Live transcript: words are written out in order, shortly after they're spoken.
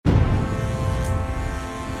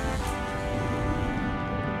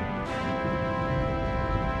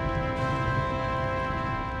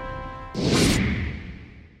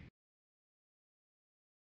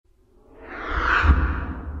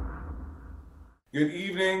Good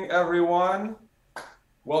evening, everyone.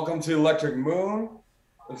 Welcome to Electric Moon.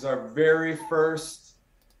 This is our very first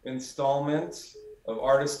installment of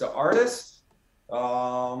Artist to Artist.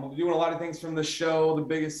 We're doing a lot of things from the show. The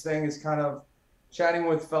biggest thing is kind of chatting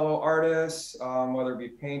with fellow artists, whether it be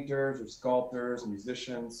painters or sculptors,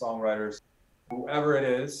 musicians, songwriters, whoever it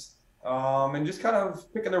is, and just kind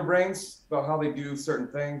of picking their brains about how they do certain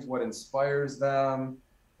things, what inspires them,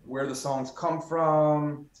 where the songs come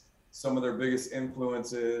from, some of their biggest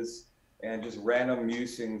influences, and just random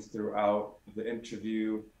musings throughout the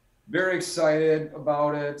interview. Very excited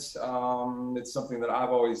about it. It's something that I've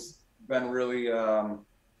always been really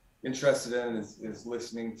interested in is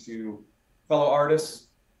listening to fellow artists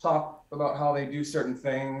talk about how they do certain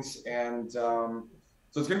things. And so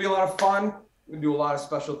it's going to be a lot of fun. We do a lot of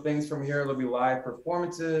special things from here. There'll be live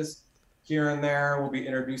performances here and there. We'll be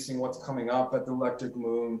introducing what's coming up at the Electric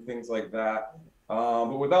Moon, things like that.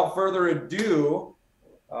 But without further ado,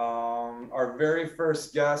 our very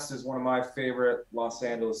first guest is one of my favorite Los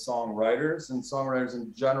Angeles songwriters and songwriters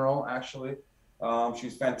in general, actually.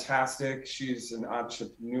 She's fantastic. She's an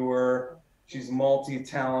entrepreneur. She's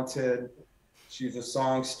multi-talented. She's a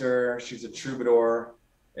songster. She's a troubadour,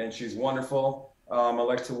 and she's wonderful. I'd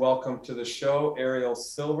like to welcome to the show Arielle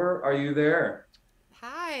Silver. Are you there?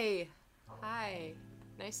 Hi. Hi.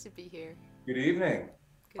 Nice to be here. Good evening.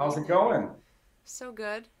 Good How's it evening. going? So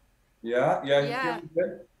good. Yeah, you Yeah. feeling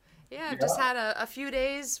good? Yeah, I've just Yeah, had a few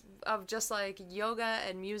days of just like yoga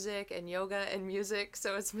and music and yoga and music,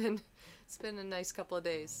 so it's been a nice couple of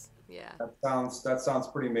days. Yeah. that sounds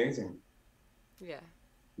pretty amazing. Yeah.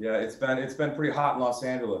 Yeah, it's been pretty hot in Los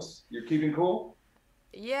Angeles. You're keeping cool?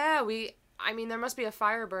 Yeah, I mean there must be a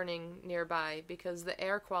fire burning nearby because the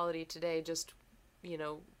air quality today just, you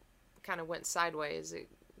know, kind of went sideways. It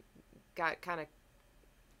got kind of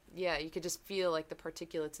yeah, you could just feel like the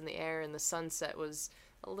particulates in the air and the sunset was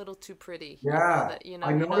a little too pretty. Yeah, I You know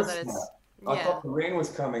that noticed that. it's I yeah. thought the rain was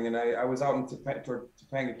coming, and I was out in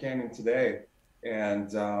Topanga Canyon today,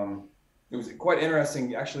 and it was quite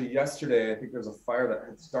interesting. Actually, yesterday, I think there was a fire that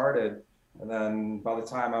had started, and then by the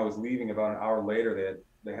time I was leaving, about an hour later,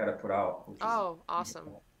 they had it put out, which is Oh, awesome.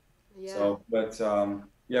 Yeah. so. But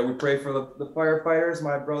yeah, we pray for the firefighters.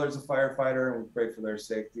 My brother's a firefighter, and we pray for their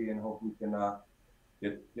safety, and hope we can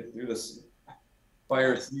get through this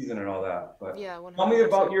fire Yeah. season and all that. But Yeah, tell me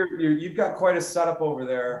about 100%. you've got quite a setup over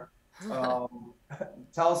there. Um,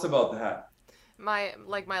 tell us about that. My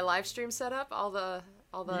live stream setup, all the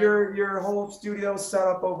Your whole studio set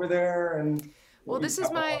up over there and well, what you've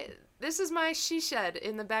got going this is my she shed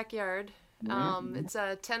in the backyard. on. Hmm. It's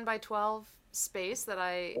a 10 by 12 space that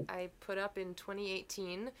I put up in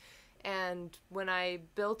 2018. And when I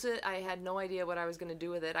built it, I had no idea what I was going to do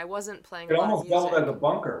with it. I wasn't playing a It lot of almost doubled as a music.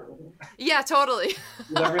 bunker Yeah, totally.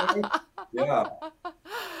 with everything. Yeah.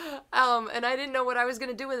 And I didn't know what I was going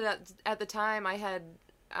to do with it at the time. I had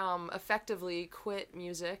effectively quit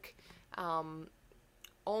music um,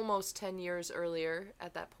 almost 10 years earlier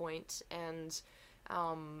at that point, and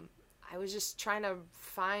um, I was just trying to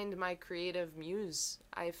find my creative muse.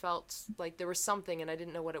 I felt like there was something, and I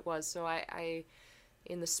didn't know what it was. So I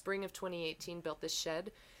in the spring of 2018, built this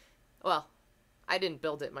shed. Well, I didn't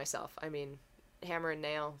build it myself. I mean, hammer and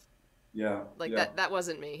nail, Yeah. like Yeah. that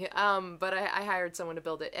wasn't me. But I hired someone to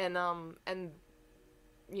build it, and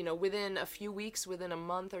you know, within a few weeks, within a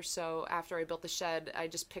month or so after I built the shed, I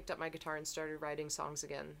just picked up my guitar and started writing songs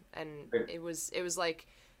again. And Great. it was like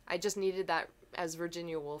I just needed that, as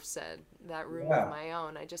Virginia Woolf said, that room of Yeah. my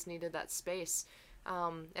own. I just needed that space.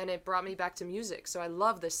 And it brought me back to music. So I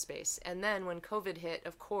love this space. And then when COVID hit,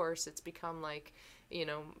 of course, it's become like, you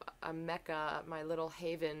know, a mecca, my little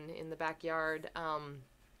haven in the backyard.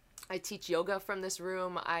 I teach yoga from this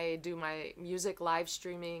room. I do my music live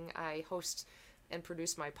streaming. I host and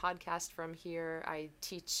produce my podcast from here. I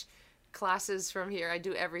teach classes from here. I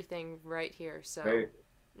do everything right here. So, Great.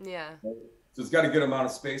 yeah. So it's got a good amount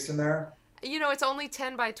of space in there. You know, it's only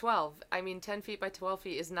 10 by 12. I mean, 10 feet by 12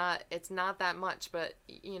 feet is not, it's not that much, but,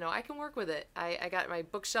 you know, I can work with it. I got my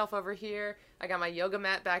bookshelf over here. I got my yoga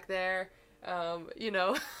mat back there. You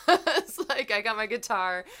know, it's like I got my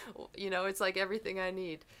guitar. You know, it's like everything I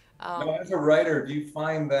need. Now, Um, as a writer, do you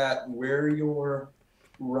find that where your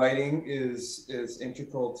writing is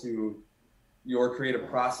integral to your creative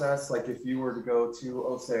process? Like if you were to go to,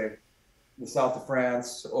 oh, say, the south of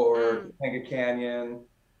France or mm, Topanga Canyon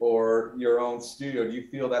or your own studio, do you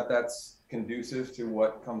feel that that's conducive to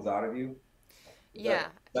what comes out of you? Is yeah,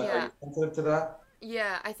 are yeah. you sensitive to that?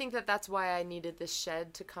 Yeah, I think that that's why I needed this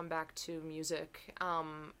shed to come back to music.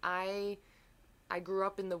 I grew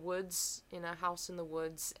up in the woods, in a house in the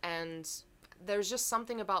woods, and there's just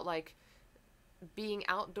something about like being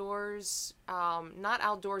outdoors, not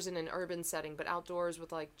outdoors in an urban setting, but outdoors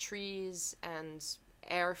with like trees and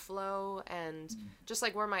airflow and just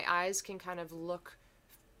like where my eyes can kind of look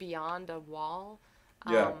beyond a wall.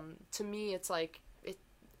 Yeah. To me, it's like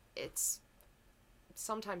it's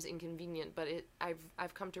sometimes inconvenient, but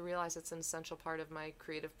I've come to realize it's an essential part of my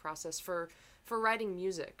creative process for writing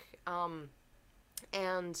music.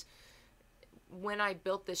 And when I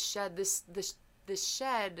built this shed, this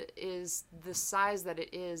shed is the size that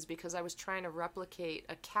it is because I was trying to replicate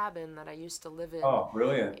a cabin that I used to live Oh,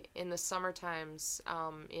 brilliant. in the summer times,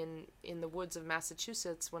 in the woods of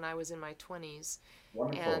Massachusetts when I was in my 20s.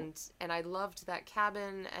 Wonderful. And I loved that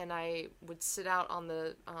cabin, and I would sit out on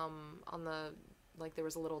the like there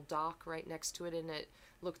was a little dock right next to it, and it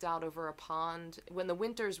looked out over a pond. When the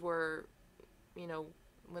winters were, you know,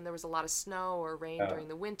 when there was a lot of snow or rain Yeah. during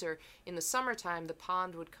the winter, in the summertime the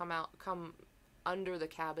pond would come under the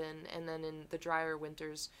cabin, and then in the drier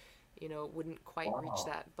winters, you know, it wouldn't quite reach Wow.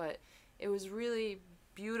 that. But it was really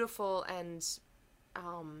beautiful, and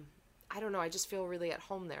um, I don't know, I just feel really at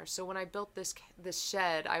home there. So when I built this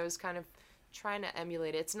shed, I was kind of trying to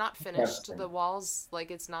emulate it. It's not finished. Interesting. The walls,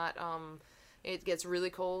 like it's not. It gets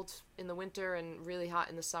really cold in the winter and really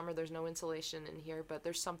hot in the summer. There's no insulation in here, but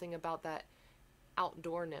there's something about that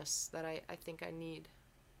outdoorness that I think I need.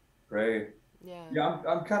 Great. Yeah, Yeah,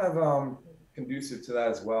 I'm kind of conducive to that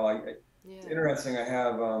as well. It's yeah. interesting. I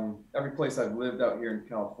have every place I've lived out here in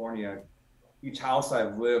California, each house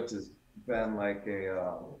I've lived has been like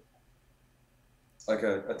a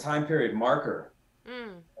time period marker.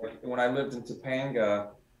 Mm. Like when I lived in Topanga,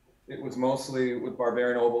 it was mostly with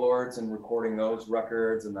Barbarian Overlords and recording those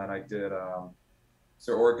records, and then I did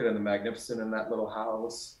Sir Orchid and the Magnificent in that little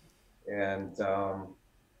house, and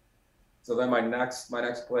so then my next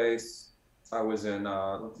place, I was in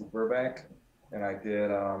Burbank, and I did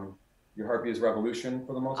Your Heartbeat is Revolution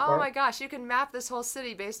for the most Oh part. my gosh, you can map this whole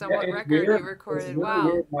city based on Yeah, what it's record you weird. It's recorded. really Wow.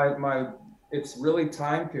 weird. My it's really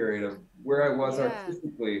time period of where I was Yeah.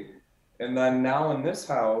 artistically, and then now in this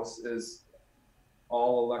house is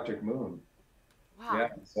all Electric Moon. Yeah, Wow.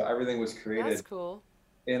 so everything was That's created cool.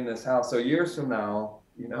 in this house. So years from now,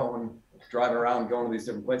 when driving around going to these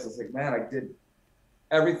different places, like man, I did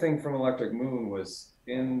everything from Electric Moon was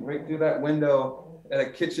in right through that window at a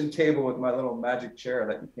kitchen table with my little magic chair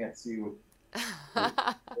that you can't see with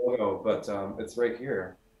the photo, but it's right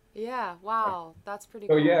here. Yeah, wow. That's pretty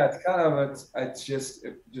So cool. yeah, it's kind of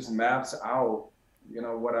it just maps out,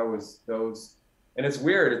 what I was those, and it's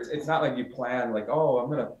weird. It's not like you plan like, oh, I'm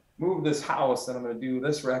gonna move this house and I'm gonna do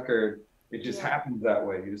this record. It just Yeah. happens that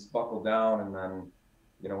way. You just buckle down, and then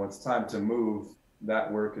when it's time to move,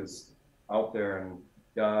 that work is out there and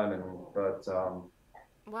done. And but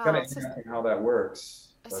kind Wow, of interesting how that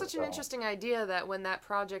works. it's But such an interesting idea that when that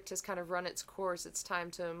project has kind of run its course, it's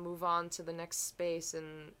time to move on to the next space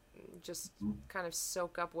and just kind of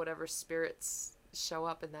soak up whatever spirits show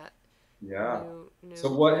up in that yeah. new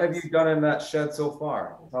So what have place. you done in that shed so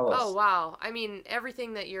far? Tell Oh us. wow. I mean,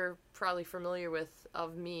 everything that you're probably familiar with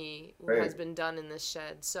of me has Great. been done in this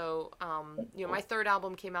shed. So, my third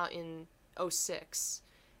album came out in '06,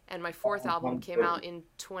 and my fourth album came out in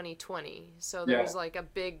 2020. So there Yeah. was like a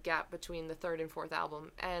big gap between the third and fourth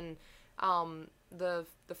album. And the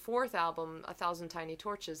fourth album, A Thousand Tiny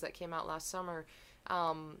Torches, that came out last summer,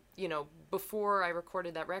 before I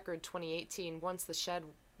recorded that record, 2018, once the shed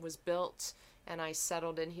was built and I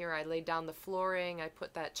settled in here, I laid down the flooring, I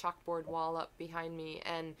put that chalkboard wall up behind me,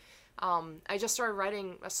 and I just started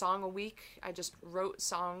writing a song a week. I just wrote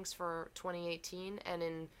songs for 2018, and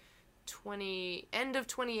in end of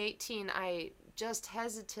 2018, I just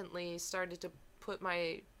hesitantly started to put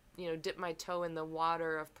my dip my toe in the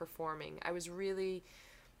water of performing. I was really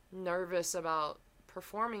nervous about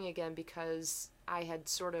performing again because I had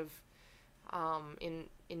sort of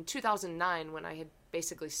in 2009, when I had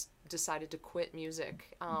basically decided to quit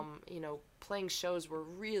music, playing shows were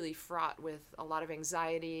really fraught with a lot of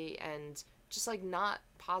anxiety and just like not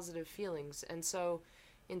positive feelings. And so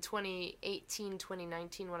in 2018,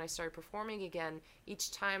 2019, when I started performing again,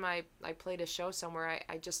 each time I played a show somewhere,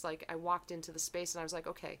 I just like, I walked into the space and I was like,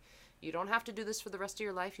 okay, you don't have to do this for the rest of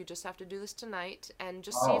your life. You just have to do this tonight and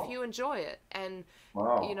just see if Oh, you enjoy it. And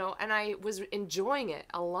wow. and I was enjoying it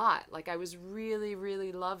a lot. Like I was really,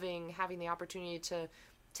 really loving having the opportunity to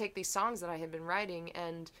take these songs that I had been writing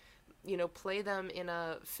and, play them in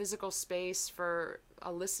a physical space for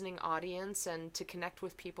a listening audience and to connect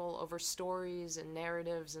with people over stories and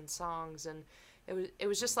narratives and songs. And it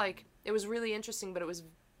was just like, it was really interesting, but it was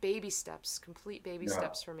baby steps, complete baby Yeah.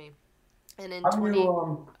 steps for me. And in How do you 20,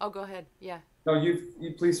 oh, go ahead. Yeah. no,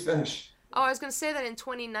 you please finish. Oh, I was going to say that in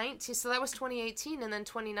 2019, so that was 2018, and then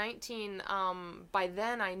 2019, by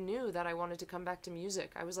then I knew that I wanted to come back to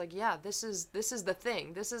music. I was like, yeah, this is the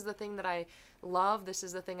thing. This is the thing that I love. This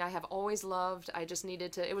is the thing I have always loved. I just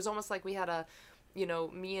needed to, it was almost like we had a,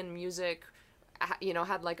 me and music,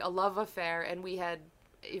 had like a love affair, and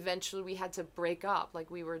eventually we had to break up. Like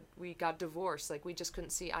we got divorced. Like we just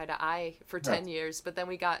couldn't see eye to eye for Yeah. 10 years, but then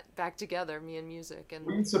we got back together, me and music. And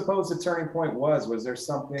What do you suppose the turning point was? Was there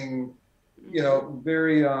something,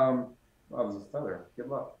 very, oh, there's a feather. Good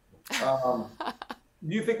luck.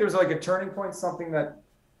 Do you think there's like a turning point, something that,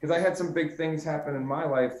 because I had some big things happen in my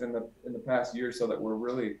life in the past year or so that were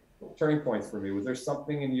really turning points for me. Was there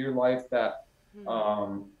something in your life that,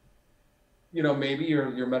 maybe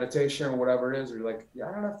your meditation or whatever it is, or you're like, yeah,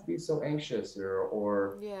 I don't have to be so anxious,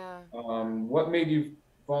 or yeah. what made you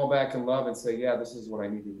fall back in love and say, yeah, this is what I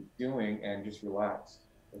need to be doing, and just relax?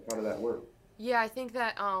 Like, how did that work? Yeah, I think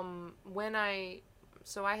that when I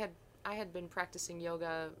had been practicing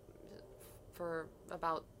yoga for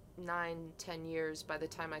about 9-10 years by the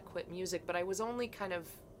time I quit music, but I was only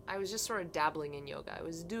I was just sort of dabbling in yoga. I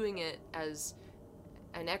was doing it as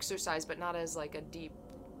an exercise, but not as like a deep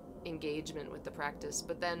engagement with the practice.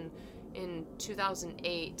 But then in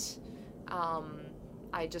 2008,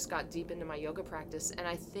 I just got deep into my yoga practice, and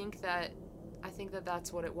I think that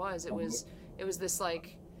that's what it was. It was this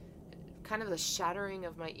like kind of the shattering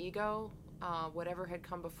of my ego, whatever had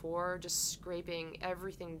come before, just scraping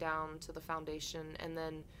everything down to the foundation, and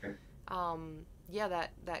then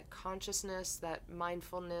that consciousness, that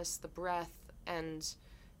mindfulness, the breath, and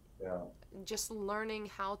just learning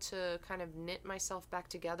how to kind of knit myself back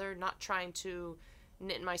together, not trying to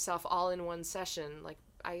knit myself all in one session. Like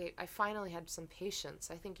I finally had some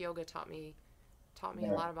patience. I think yoga taught me a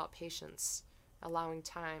lot about patience, allowing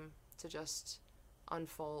time to just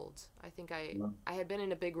unfold. I think I had been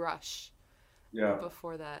in a big rush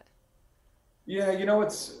before that. Yeah,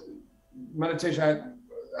 it's meditation.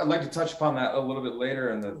 I'd like to touch upon that a little bit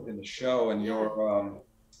later in the show, and your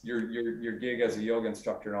gig as a yoga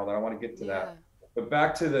instructor and all that. I want to get to that. But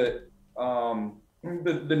back to the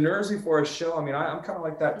nerves before a show. I mean, I'm kind of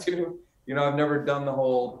like that too. I've never done the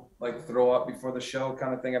whole like throw up before the show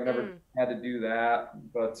kind of thing. I've never had to do that,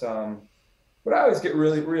 but I always get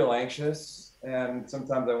really real anxious, and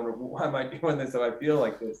sometimes I wonder, why am I doing this if I feel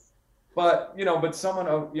like this? But someone,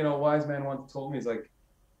 a wise man once told me, he's like,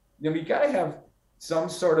 you gotta have some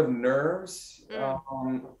sort of nerves.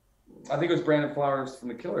 I think it was Brandon Flowers from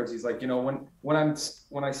the Killers. He's like,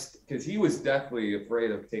 because he was deathly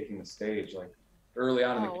afraid of taking the stage. Like early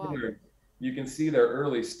on in the Killers, you can see their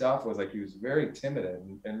early stuff was like he was very timid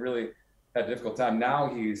and really had a difficult time.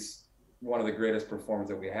 Now he's one of the greatest performers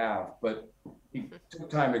that we have, but he took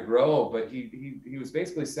time to grow. But he was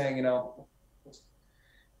basically saying,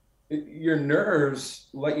 your nerves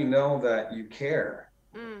let you know that you care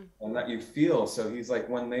and that you feel. So he's like,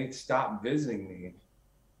 when they stop visiting me,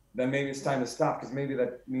 then maybe it's time to stop, because maybe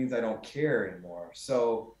that means I don't care anymore.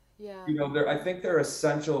 So I think they're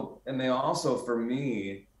essential, and they also, for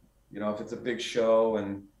me, if it's a big show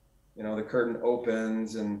and the curtain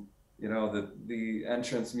opens and the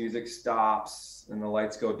entrance music stops and the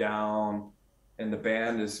lights go down and the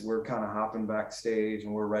band we're kind of hopping backstage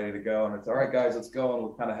and we're ready to go, and it's all right, guys, let's go, and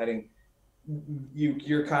we're kind of heading.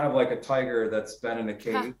 You're kind of like a tiger that's been in a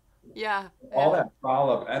cage. All that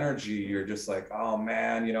follow-up energy, you're just like, oh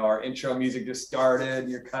man, our intro music just started.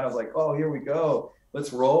 You're kind of like, oh, here we go,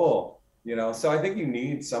 let's roll. So I think you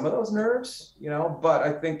need some of those nerves, but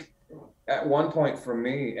I think at one point for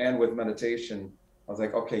me, and with meditation, I was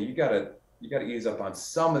like, okay, you gotta ease up on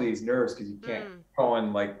some of these nerves, because you can't go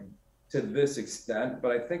on like to this extent.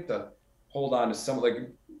 But I think to hold on to some, like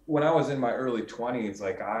when I was in my early 20s,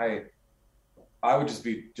 like I would just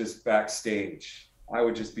be backstage.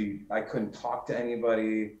 I couldn't talk to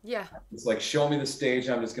anybody. It's like, show me the stage,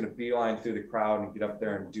 I'm just gonna beeline through the crowd and get up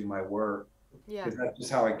there and do my work. Because that's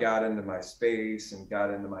just how I got into my space and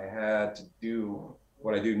got into my head to do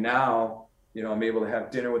what I do now. I'm able to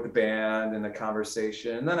have dinner with the band and the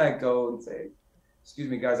conversation, and then I go and say, excuse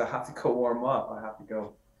me guys, I have to go warm up. I have to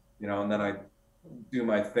go, and then I do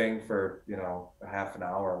my thing for, a half an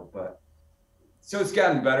hour. But so it's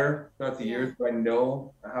gotten better throughout the years. I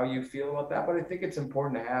know how you feel about that, but I think it's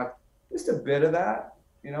important to have just a bit of that.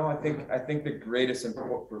 I think the greatest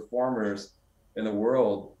performers in the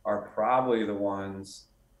world are probably the ones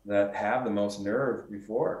that have the most nerve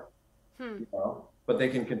before, but they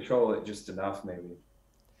can control it just enough, maybe,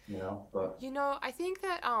 but I think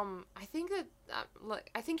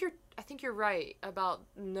you're right about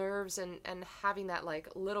nerves and having that like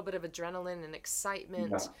little bit of adrenaline and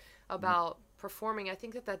excitement about performing. I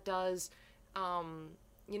think that does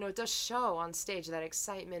you know, it does show on stage, that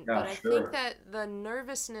excitement. Yeah, But I think sure. that the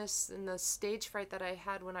nervousness and the stage fright that I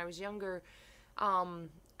had when I was younger,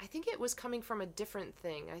 I think it was coming from a different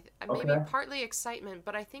thing. Maybe Okay. partly excitement,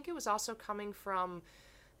 but I think it was also coming from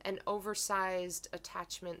an oversized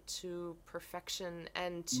attachment to perfection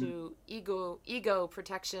and Mm, to ego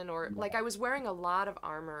protection. Or like, I was wearing a lot of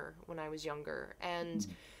armor when I was younger, and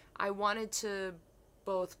mm, I wanted to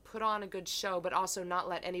both put on a good show but also not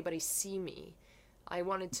let anybody see me. I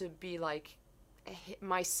wanted to be like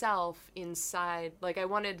myself inside. Like, I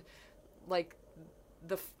wanted like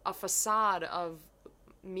the a facade of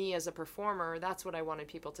me as a performer. That's what I wanted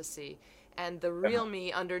people to see. And the yeah. real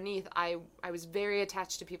me underneath, I was very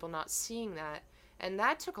attached to people not seeing that. And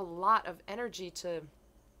that took a lot of energy to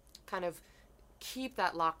kind of keep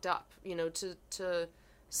that locked up, you know, to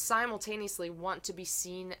simultaneously want to be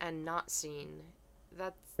seen and not seen.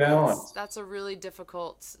 Balance. That's a really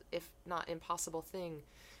difficult, if not impossible, thing.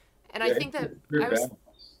 And I Yeah, think that it's a weird I was.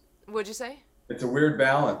 balance. What'd you say? It's a weird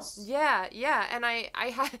balance. Yeah, yeah, and I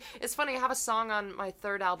had. It's funny. I have a song on my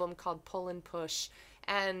third album called "Pull and Push,"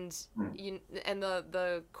 and Mm,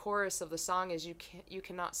 the chorus of the song is you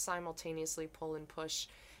cannot simultaneously pull and push.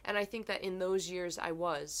 And I think that in those years I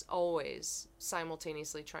was always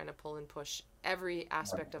simultaneously trying to pull and push every right.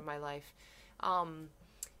 aspect of my life. Um,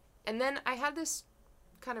 and then I had this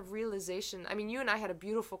kind of realization. I mean, you and I had a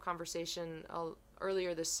beautiful conversation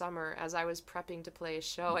earlier this summer as I was prepping to play a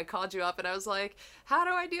show. I called you up and I was like, "How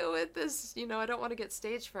do I deal with this? You know, I don't want to get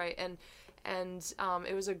stage fright." And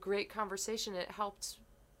it was a great conversation. It helped.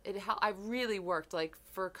 I really worked like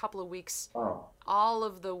for a couple of weeks. Oh, All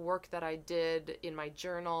of the work that I did in my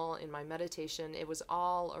journal, in my meditation, it was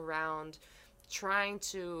all around trying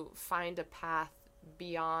to find a path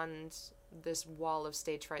beyond this wall of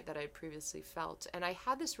stage fright that I had previously felt. And I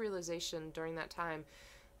had this realization during that time,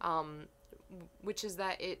 um, which is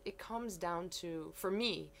that it comes down to, for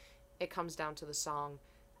me, it comes down to the song.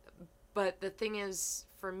 But the thing is,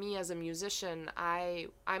 for me as a musician,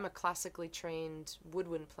 I'm a classically trained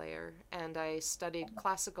woodwind player, and I studied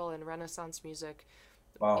classical and Renaissance music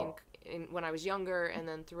in, wow. when I was younger, and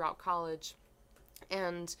then throughout college.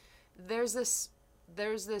 And there's this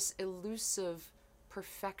there's this elusive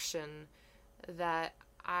perfection that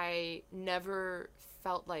I never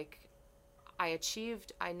felt like I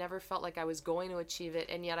achieved. I never felt like I was going to achieve it,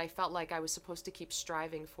 and yet I felt like I was supposed to keep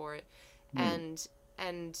striving for it. Hmm.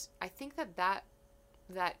 And I think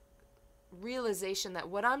that realization that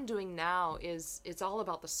what I'm doing now is it's all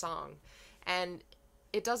about the song, and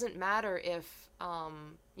it doesn't matter if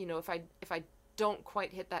you know, if I don't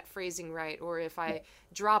quite hit that phrasing right, or if I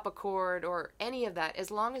drop a chord or any of that, as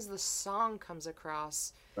long as the song comes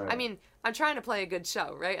across. I Right. mean, I'm trying to play a good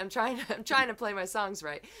show, right? I'm trying to play my songs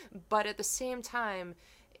right, but at the same time,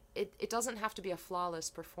 it doesn't have to be a flawless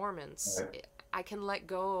performance. Right. I can let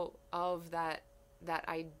go of that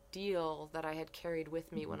ideal that I had carried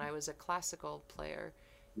with me when Mhm. I was a classical player,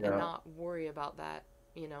 and Yeah. not worry about that,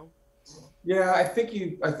 you know? Yeah, I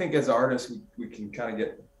think as artists we can kind of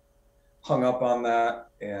get hung up on that.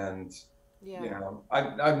 And you Yeah, know,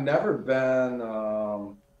 I've never been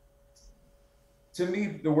to me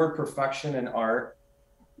the word perfection in art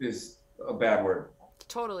is a bad word.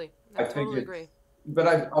 totally. I I think totally it's, agree. but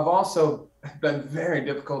I've also been very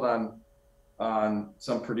difficult on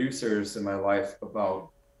some producers in my life Mm, about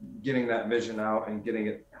getting that vision out and getting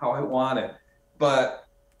it how I want it. But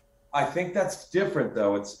I think that's different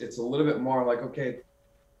though. It's a little bit more like, okay,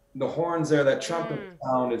 the horns there, that trumpet mm,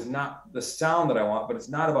 sound is not the sound that I want, but it's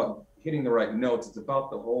not about hitting the right notes. It's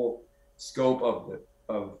about the whole scope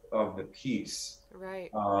of the piece.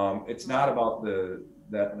 right, It's not right. about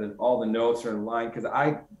the all the notes are in line, because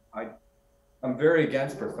I I'm very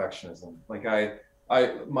against perfectionism. Like I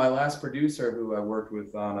my last producer who I worked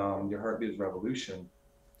with on Your Heartbeat is Revolution.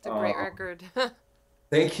 It's a great Um, record.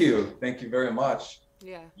 thank you very much.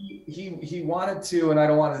 Yeah. He wanted to, and I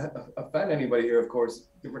don't want to offend anybody here, of course.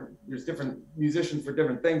 There's different musicians for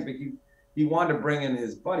different things, but he wanted to bring in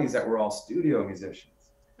his buddies that were all studio musicians.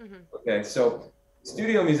 Hmm. Okay, so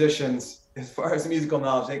studio musicians, as far as musical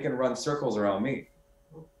knowledge, they can run circles around me.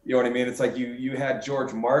 You know what I mean? It's like you had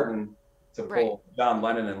George Martin to Right. pull John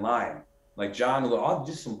Lennon in line. Like John, oh,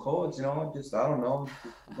 just some chords, you know, just I don't know,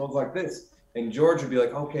 it goes like this. And George would be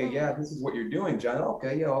like, okay, yeah, this is what you're doing, John.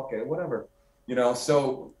 Okay, yeah, okay, whatever. You know,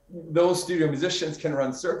 so those studio musicians can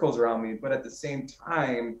run circles around me, but at the same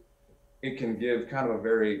time, it can give kind of a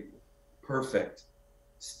very perfect,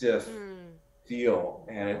 stiff Mm. feel,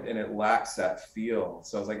 and it lacks that feel.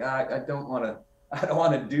 So I was like, I don't want to, I don't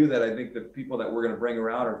want to do that. I think the people that we're going to bring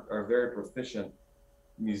around are very proficient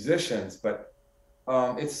musicians, but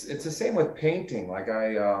It's the same with painting. Like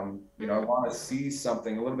I Mm. want to see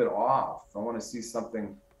something a little bit off. I want to see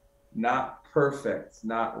something not perfect,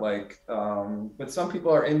 not like. But some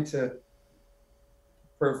people are into,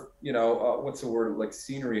 what's the word, like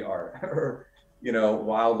scenery art or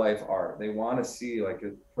wildlife art. They want to see like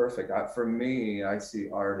it perfect. For me, I see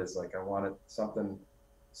art as like I wanted something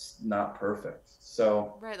not perfect.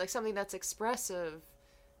 So Right, like something that's expressive,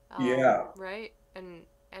 yeah, right?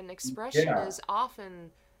 And expression yeah, is often,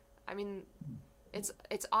 I mean, it's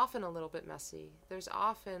often a little bit messy. There's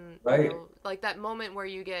often, right. like that moment where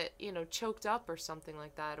you get, choked up or something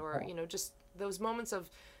like that, or just those moments of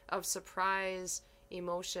surprise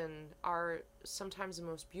emotion are sometimes the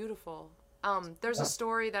most beautiful. There's a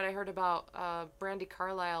story that I heard about Brandy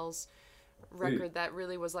Carlisle's Please. record that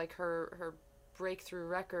really was like her breakthrough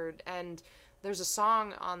record, and there's a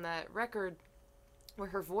song on that record where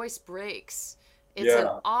her voice breaks. It's an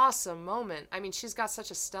Yeah, awesome moment. I mean, she's got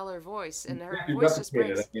such a stellar voice, you and her can't be voice just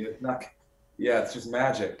replicated. I breaks. mean, it's not. Yeah, it's just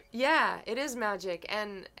magic. Yeah, it is magic,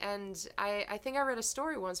 and I think I read a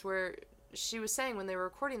story once where she was saying when they were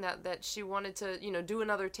recording that she wanted to do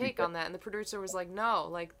another take on that, and the producer was like, no,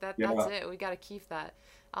 like that's Yeah, it, we got to keep that.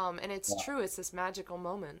 And it's yeah. true, it's this magical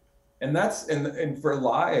moment. And that's and for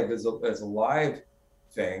live as a live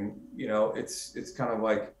thing, it's kind of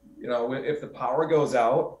like if the power goes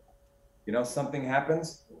out, something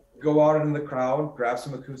happens, go out in the crowd, grab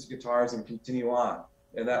some acoustic guitars, and continue on.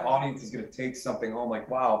 And that Right. audience is going to take something home, like,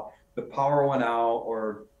 wow, the power went out,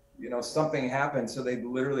 or something happened. So they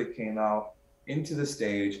literally came out into the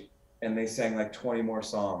stage and they sang like 20 more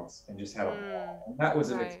songs and just had a Mm, ball. And that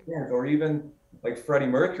was an right. experience. Or even like Freddie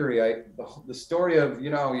Mercury, the story of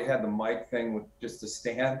you had the mic thing with just a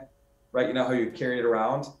stand, right? You know how you carry it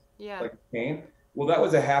around Yeah. like a cane. Well, that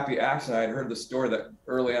was a happy accident. I had heard the story that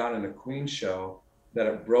early on in a Queen show that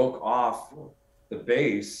it broke off the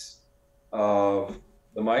base of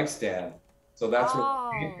the mic stand. So that's what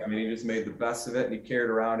Oh. I mean, he just made the best of it and he carried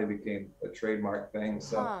it around. It became a trademark thing.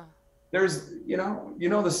 So Huh. there's,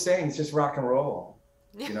 the saying, it's just rock and roll.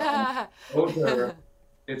 And Yeah. those are,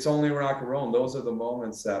 it's only rock and roll. And those are the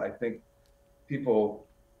moments that I think people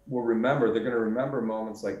will remember. They're going to remember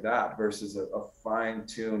moments like that versus a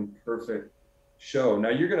fine-tuned, perfect show. Now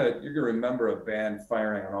you're gonna remember a band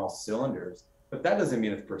firing on all cylinders, but that doesn't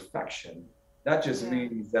mean it's perfection. That just Yeah.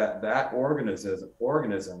 means that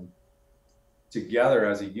organism together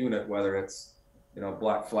as a unit, whether it's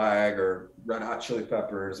Black Flag or Red Hot Chili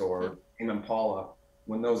Peppers Hmm. or Tame Impala,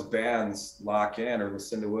 when those bands lock in, or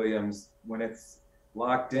Lucinda Williams, when it's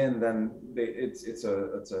locked in, then it's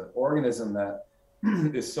a organism that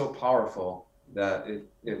is so powerful that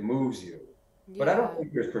it moves you. But I don't Yeah.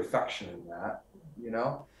 think there's perfection in that, you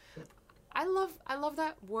know? I love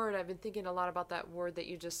that word. I've been thinking a lot about that word that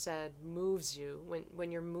you just said, moves you, when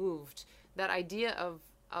you're moved. That idea of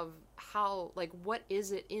how, like, what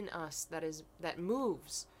is it in us that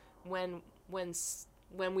moves when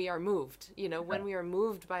when we are moved, when we are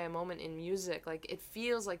moved by a moment in music. Like, it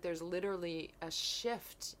feels like there's literally a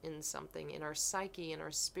shift in something, in our psyche, in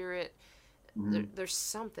our spirit. Mm-hmm. There's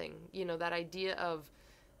something, that idea of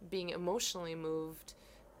being emotionally moved.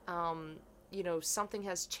 Something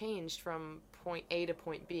has changed from point A to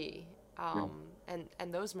point B, Yeah.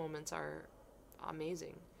 and those moments are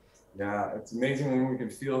amazing. Yeah, it's amazing when we can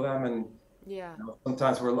feel them, and Yeah.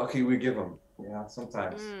 sometimes we're lucky we give them. Yeah,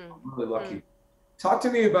 sometimes Mm. I'm really Hmm. lucky. Talk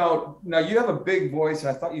to me about, now you have a big voice, and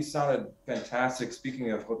I thought you sounded fantastic.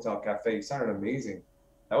 Speaking of Hotel Cafe, you sounded amazing.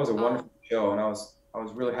 That was a Oh, wonderful show, and I was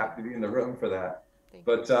really thank you. happy to be in the room for that. Thank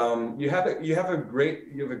you. But you have a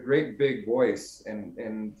great big voice, and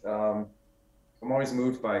I'm always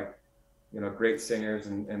moved by great singers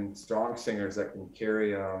and strong singers that can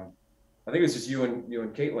carry. I think it was just you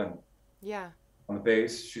and Caitlin Yeah. on the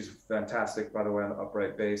bass. She's fantastic, by the way, on the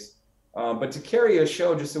upright bass. But to carry a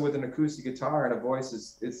show just with an acoustic guitar and a voice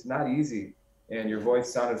is it's not easy. And your Yeah.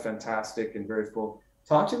 voice sounded fantastic and very full.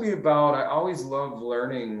 Talk to me about. I always love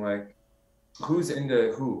learning like who's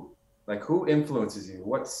into who, like who influences you.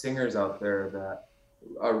 What singers out there that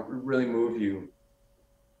really move you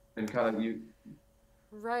and kind of you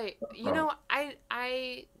Right. from.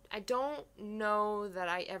 I don't know that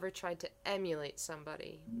I ever tried to emulate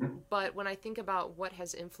somebody, Mhm. but when I think about what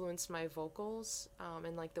has influenced my vocals,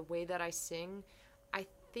 and like the way that I sing, I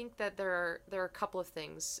think that there are a couple of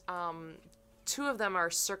things. Two of them are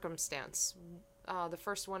circumstance. The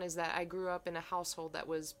first one is that I grew up in a household that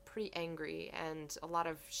was pretty angry, and a lot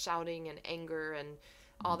of shouting and anger and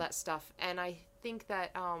all that stuff. And I think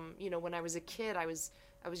that when I was a kid, I was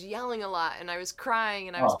yelling a lot, and I was crying,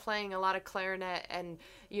 and I was Oh, playing a lot of clarinet, and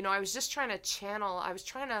I was just trying to channel. I was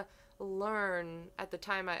trying to learn. At the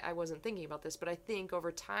time, I wasn't thinking about this, but I think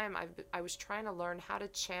over time I was trying to learn how to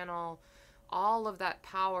channel all of that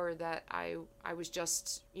power that I was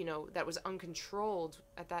just, that was uncontrolled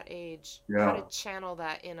at that age, how to Yeah. channel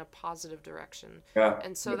that in a positive direction. Yeah.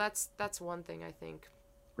 And so that's one thing I think.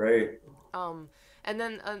 Great. um, and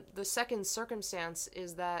then the second circumstance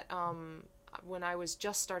is that when I was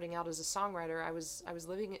just starting out as a songwriter, I was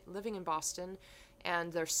living in Boston,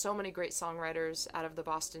 and there's so many great songwriters out of the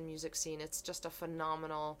Boston music scene. It's just a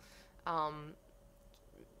phenomenal, um,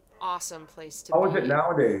 awesome place to How is it be.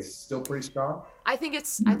 nowadays? Still pretty strong? I think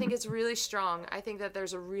it's really strong. I think that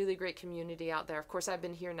there's a really great community out there. Of course, I've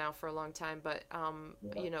been here now for a long time, but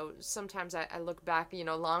Yeah. sometimes I look back,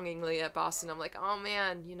 longingly at Boston. I'm like, oh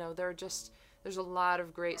man, there's a lot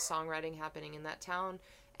of great songwriting happening in that town.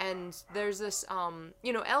 And there's this,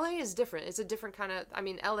 LA is different. It's a different kind of. I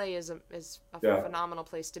mean, LA is a Yeah. phenomenal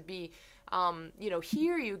place to be.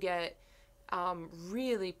 Here you get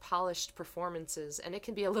really polished performances, and it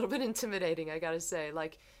can be a little bit intimidating, I gotta say.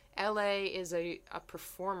 Like, LA is a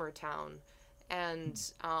performer town, and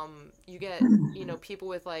you get, people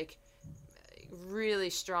with like really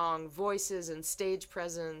strong voices and stage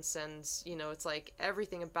presence, and, it's like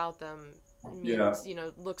everything about them Yeah.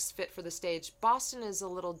 means, looks fit for the stage. Boston is a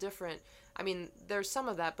little different. I mean, there's some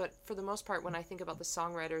of that, but for the most part, when I think about the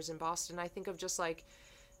songwriters in Boston, I think of just like,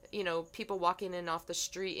 people walking in off the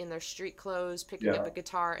street in their street clothes, picking up Yeah. a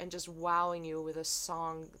guitar and just wowing you with a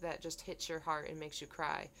song that just hits your heart and makes you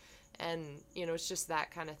cry. And, it's just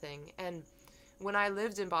that kind of thing. And when I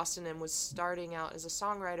lived in Boston and was starting out as a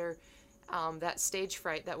songwriter, that stage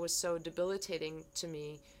fright that was so debilitating to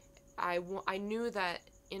me, I knew that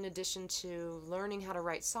in addition to learning how to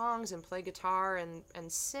write songs and play guitar and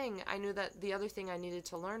sing, I knew that the other thing I needed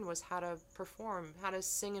to learn was how to perform, how to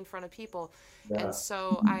sing in front of people. And Yeah.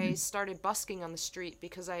 so I started busking on the street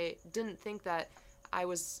because I didn't think that I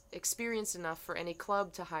was experienced enough for any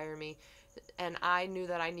club to hire me. And I knew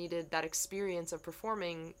that I needed that experience of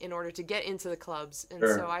performing in order to get into the clubs. And so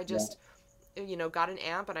Sure. I Yeah. just, got an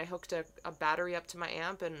amp, and I hooked a battery up to my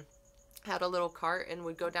amp and had a little cart and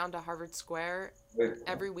would go down to Harvard Square Great.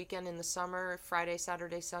 every weekend in the summer, Friday,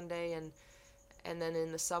 Saturday, Sunday, and then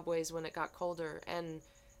in the subways when it got colder. And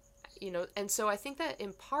so I think that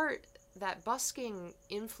in part that busking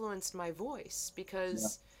influenced my voice, Yeah.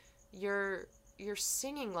 because you're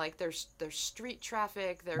singing like there's street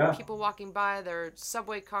traffic, there are Yeah. people walking by, there are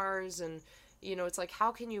subway cars, and it's like,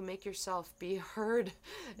 how can you make yourself be heard?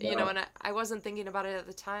 Yeah. And I wasn't thinking about it at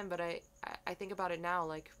the time, but I think about it now,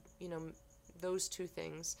 like, those two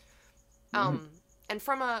things. Mhm. And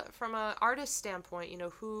from a artist standpoint,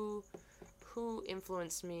 who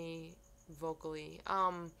influenced me vocally.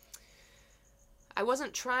 I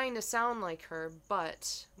wasn't trying to sound like her,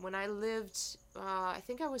 but when I lived, I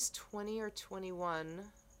think I was 20 or 21.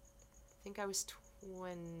 I think I was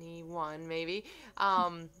 21, maybe.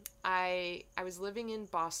 I was living in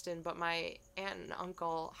Boston, but my aunt and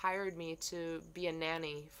uncle hired me to be a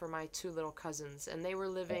nanny for my two little cousins, and they were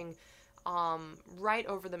living right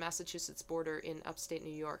over the Massachusetts border in upstate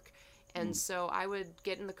New York. And so I would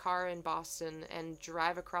get in the car in Boston and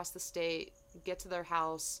drive across the state, get to their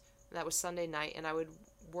house. That was Sunday night, and I would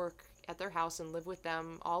work at their house and live with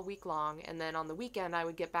them all week long. And then on the weekend, I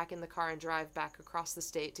would get back in the car and drive back across the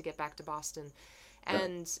state to get back to Boston. Yeah.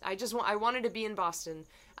 And I wanted to be in Boston,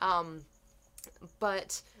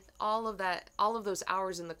 but all of those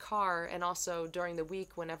hours in the car, and also during the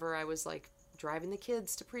week, whenever I was like driving the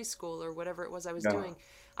kids to preschool or whatever it was I was Yeah. doing,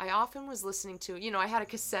 I often was listening to, I had a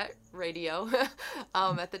cassette radio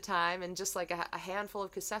at the time, and just like a handful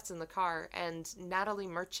of cassettes in the car, and Natalie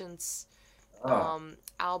Merchant's Ah.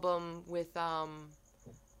 album with,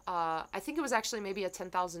 I think it was actually maybe a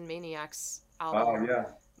 10,000 Maniacs Oh, album, yeah.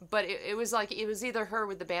 but it was like, it was either her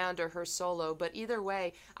with the band or her solo, but either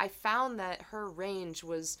way, I found that her range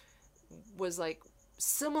was like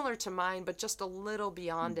similar to mine, but just a little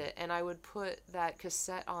beyond it. And I would put that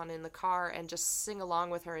cassette on in the car and just sing along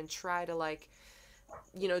with her and try to, like,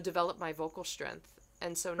 develop my vocal strength.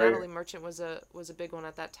 And so Great. Natalie Merchant was a big one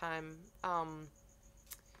at that time. Um,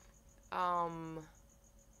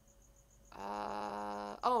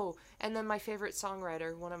 oh, and then my favorite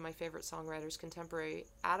songwriter, one of my favorite songwriters, contemporary,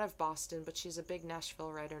 out of Boston, but she's a big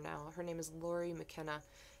Nashville writer now. Her name is Lori McKenna,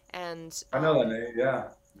 and I know that name. Yeah.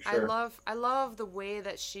 For I sure. love the way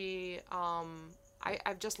that she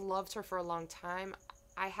I've just loved her for a long time.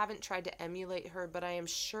 I haven't tried to emulate her, but I am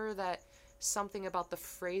sure that something about the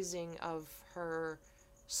phrasing of her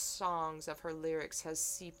songs, of her lyrics, has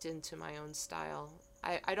seeped into my own style.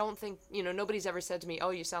 I don't think, nobody's ever said to me, oh,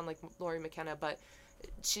 you sound like Lori McKenna, but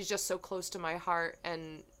she's just so close to my heart,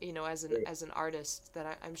 and as an artist,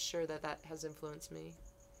 that I'm sure that has influenced me.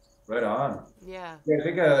 Right on. Yeah. Yeah, I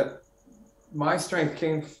think my strength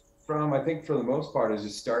came from, I think for the most part, is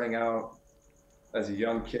just starting out as a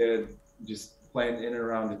young kid, just playing in and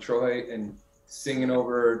around Detroit and singing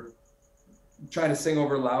over, trying to sing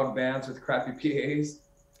over loud bands with crappy PAs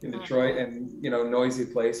in Detroit and, noisy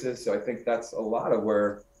places. So I think that's a lot of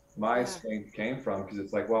where my Yeah. strength came from, because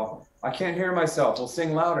it's like, well, I can't hear myself. We'll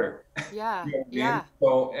sing louder. Yeah. You know what I mean? Yeah.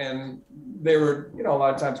 So, and they were, a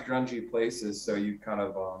lot of times grungy places. So you kind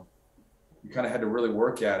of had to really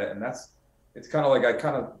work at it. And it's kind of like, I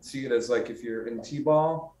kind of see it as like if you're in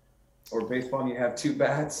T-ball or baseball and you have two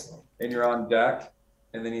bats and you're on deck,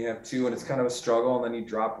 and then you have two and it's kind of a struggle, and then you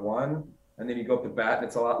drop one and then you go up to bat and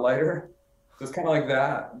it's a lot lighter. So it's kind of like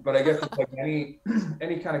that. But I guess it's like any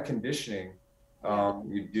kind of conditioning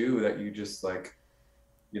you do, that you just like,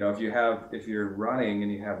 if you're running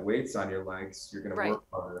and you have weights on your legs, you're going to work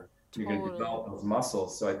harder. You're going to develop those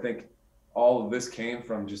muscles. So I think all of this came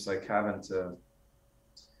from just like having to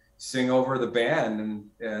sing over the band,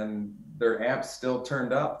 and their amps still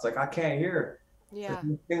turned up. It's like, I can't hear. Yeah.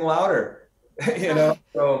 Sing louder.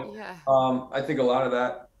 So Yeah. I think a lot of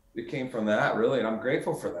that, it came from that, really, and I'm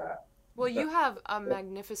grateful for that. Well, you have a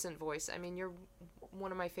magnificent voice. I mean, you're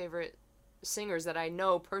one of my favorite singers that I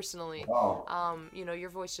know personally. Oh, Your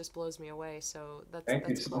voice just blows me away. So that's thank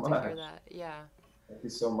you that's so cool much. to hear that. Yeah. Thank you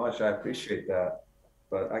so much. I appreciate that.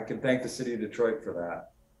 But I can thank the city of Detroit for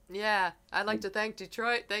that. Yeah, I'd like to thank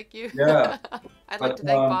Detroit. Thank you. Yeah. I'd like to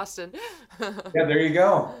thank Boston. Yeah, there you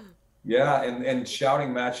go. Yeah, and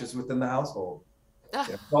shouting matches within the household.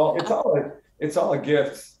 Yeah. Well, it's all a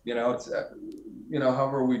gift. It's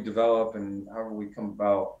however we develop and however we come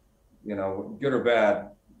about, good or bad,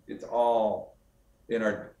 it's all in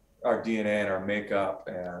our DNA and our makeup,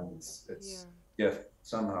 and it's gift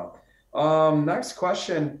somehow. Next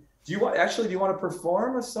question. Do you want to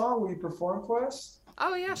perform a song? Will you perform for us?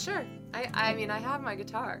 Oh yeah, sure. I mean, I have my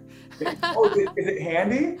guitar. Is it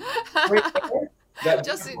handy? Wait,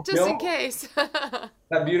 just in case.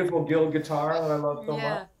 That beautiful Guild guitar that I love so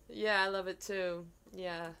much. Yeah, I love it too.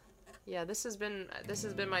 Yeah. This has been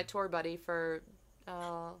my tour buddy for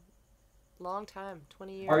long time,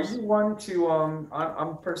 20 years. Are you one to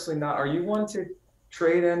I'm personally not. Are you one to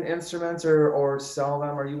trade in instruments or sell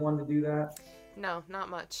them? Are you one to do that? No, not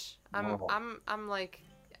much. I'm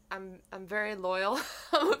very loyal.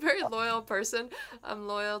 I'm a very loyal person.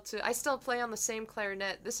 I still play on the same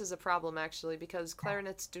clarinet. This is a problem actually, because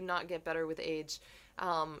clarinets do not get better with age.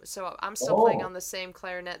 So I'm still playing on the same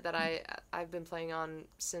clarinet that I've been playing on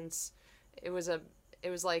since it was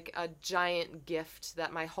like a giant gift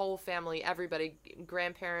that my whole family, everybody,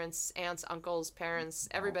 grandparents, aunts, uncles, parents,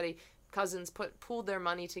 everybody, cousins pooled their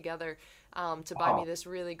money together to buy me this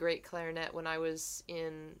really great clarinet when I was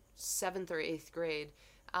in 7th or 8th grade.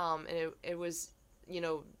 And it was,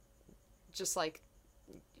 just like,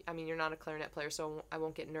 I mean, you're not a clarinet player, so I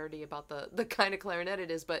won't get nerdy about the kind of clarinet it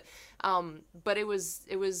is, but it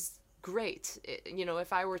was great.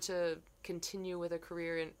 If I were to continue with a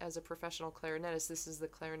career as a professional clarinetist, this is the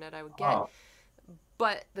clarinet I would get. Oh.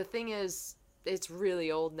 But the thing is, it's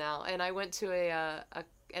really old now, and I went to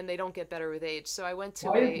and they don't get better with age. So I went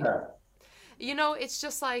to it's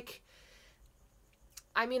just like,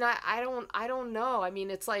 I mean, I don't know. I mean,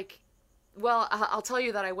 it's like, well, I'll tell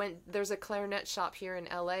you that there's a clarinet shop here in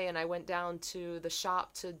LA, and I went down to the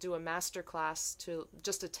shop to do a master class, to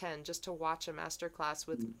watch a master class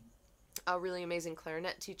with a really amazing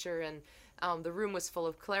clarinet teacher, and the room was full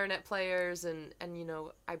of clarinet players, and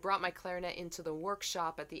I brought my clarinet into the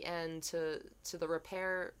workshop at the end to the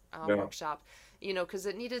repair workshop, because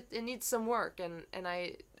it needs some work, and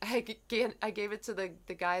I gave it to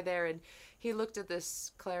the guy there, and he looked at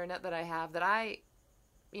this clarinet that I have that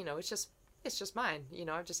it's just mine.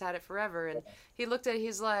 I've just had it forever. And he looked at it,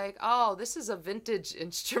 he's like, oh, this is a vintage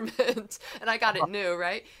instrument. And I got it new,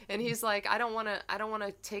 right? And he's like, I don't want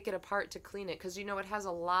to take it apart to clean it, because, it has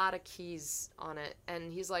a lot of keys on it.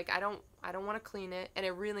 And he's like, I don't want to clean it. And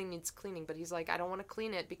it really needs cleaning. But he's like, I don't want to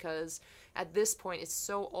clean it because at this point it's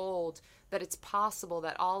so old that it's possible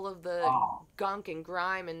that all of the gunk and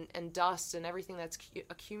grime and dust and everything that's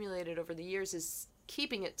accumulated over the years is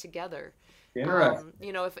keeping it together. Interesting.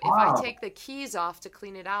 If I take the keys off to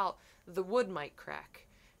clean it out, the wood might crack.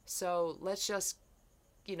 So let's just,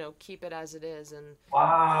 keep it as it is. And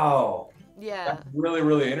wow. Yeah. That's really,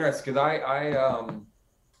 really interesting, because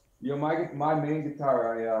my main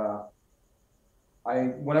guitar, I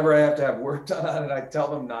whenever I have to have work done on it, I tell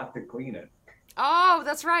them not to clean it. Oh,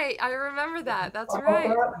 that's right. I remember that. That's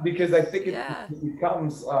right. Because I think it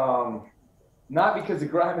becomes not because the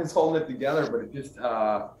grime is holding it together, but it just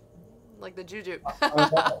like the juju.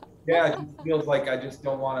 yeah, it just feels like I just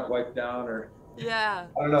don't want it wiped down, or Yeah.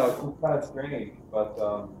 I don't know, it's kind of strange, but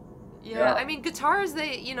yeah, I mean, guitars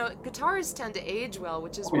guitars tend to age well,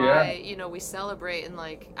 which is Oh, why, yeah. we celebrate, and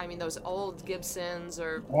like, I mean, those old Gibsons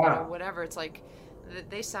or Yeah. whatever, it's like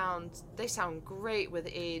they sound great with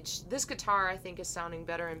age. This guitar I think is sounding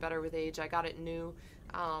better and better with age. I got it new.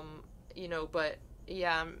 But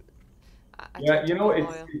yeah, I Yeah, tend to be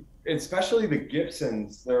loyal. especially the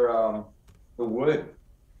Gibsons, they're the wood.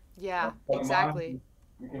 Yeah, Like exactly. mine,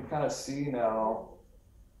 you can kind of see now,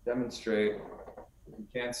 demonstrate, if you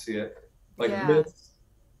can't see it. Like Yeah. this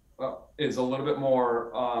is a little bit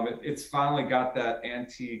more, it's finally got that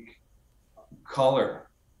antique color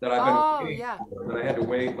that I've been waiting Yeah. for, that I had to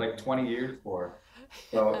wait like 20 years for.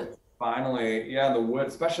 So it's finally, yeah, the wood,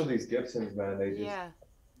 especially these Gibsons, man, they just, Yeah,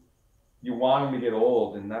 you want them to get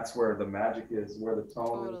old, and that's where the magic is, where the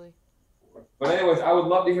tone is. totally. But anyways, I would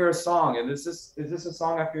love to hear a song. And is this a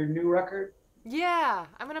song off your new record? Yeah,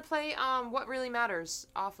 I'm gonna play "What Really Matters"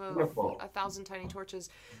 off of Wonderful. 1,000 Tiny Torches.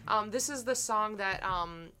 This is the song that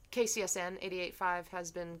KCSN 88.5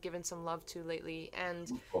 has been given some love to lately,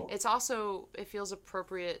 and Wonderful. it feels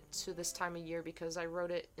appropriate to this time of year because I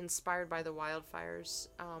wrote it inspired by the wildfires.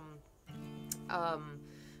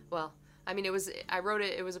 Well, I mean, I wrote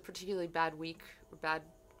it. It was a particularly bad week, bad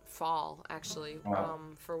fall actually, Wow.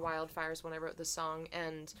 for wildfires when I wrote the song,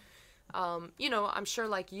 and. I'm sure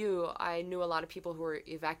like you, I knew a lot of people who were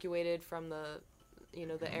evacuated from the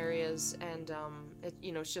areas, and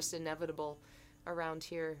it's just inevitable around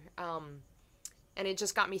here. And it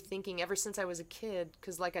just got me thinking ever since I was a kid,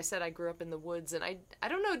 because like I said, I grew up in the woods, and I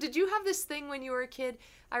don't know, did you have this thing when you were a kid?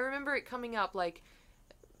 I remember it coming up like,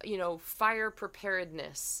 fire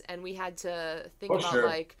preparedness, and we had to think about Sure.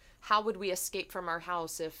 like, how would we escape from our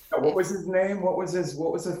house if... What was his name? What was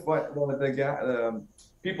the guy,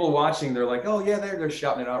 people watching, they're like, oh yeah, they're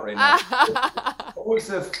shouting it out right now. What was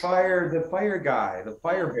the fire guy, the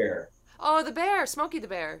fire bear? Oh, the bear, Smokey the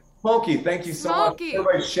Bear. Smokey, thank you so Smokey. much.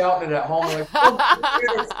 Everybody's shouting it at home, like,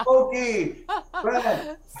 Smokey,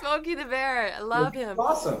 Brad. Smokey the Bear, I love him.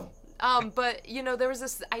 Awesome. But there was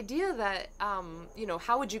this idea that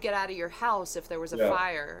how would you get out of your house if there was a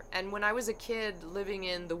fire? And when I was a kid living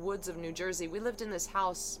in the woods of New Jersey, we lived in this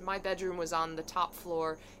house. My bedroom was on the top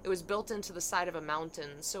floor. It was built into the side of a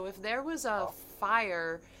mountain. So if there was a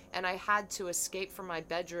fire and I had to escape from my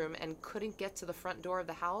bedroom and couldn't get to the front door of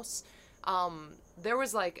the house, there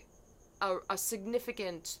was like a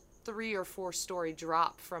significant 3 or 4 story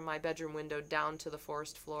drop from my bedroom window down to the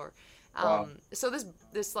forest floor. Wow. So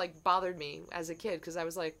this like bothered me as a kid, because I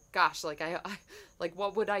was like, gosh, like I like,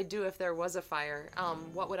 what would I do if there was a fire?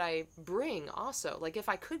 What would I bring also? Like, if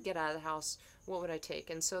I could get out of the house, what would I take?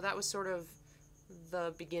 And so that was sort of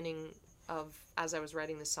the beginning of, as I was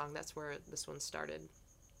writing this song, that's where this one started.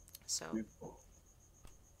 So. Beautiful.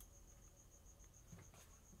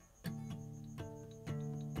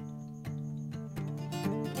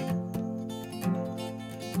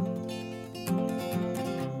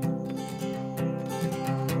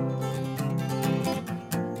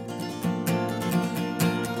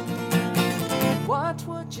 What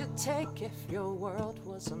would you take if your world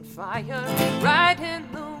was on fire? Right in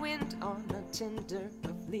the wind on a tinder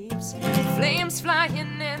of leaves, flames flying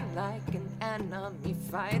in like an enemy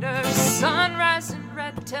fighter, sun rising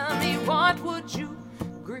red. Tell me, what would you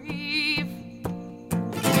grieve?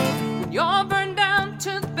 When you're burned down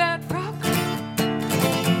to the bedrock,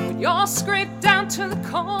 when you're scraped down to the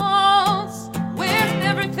coals, when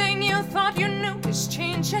everything you thought you knew is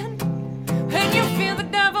changing, and you feel the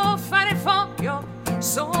devil fighting for your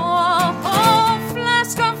soul.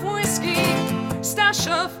 Flask of whiskey, stash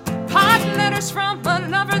of hot letters from a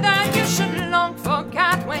lover that you should long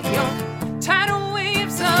forgot. When your tidal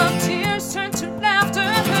waves of tears turn to laughter,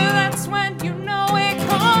 that's when you know it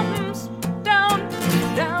comes down,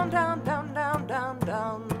 down, down, down, down, down,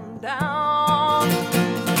 down, down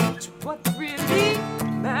to what really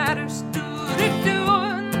matters. Do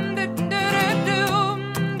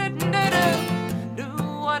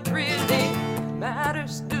what really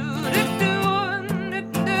matters.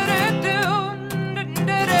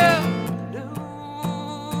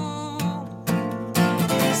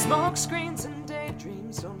 Smoke screens and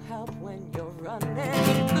daydreams don't help when you're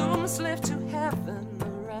running. Blooms lift to heaven the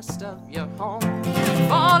rest of your home.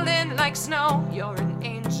 Falling like snow, you're an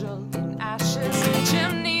angel in ashes.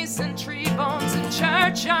 Chimneys and tree bones and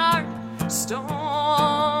churchyard stones.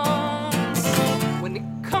 When it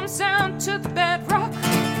comes down to the bedrock,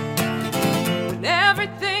 when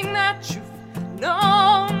everything that you've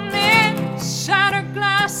known is shattered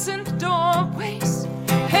glass in the doorway,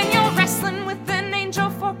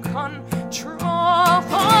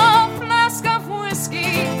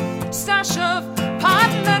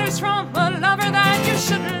 letters from a lover that you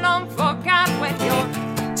should long forgot. When your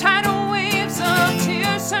tidal waves of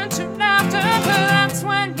tears turn to laughter, that's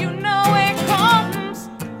when you know it comes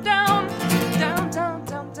down, down, down,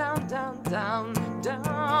 down, down, down, down,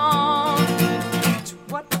 down to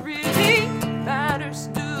what really matters.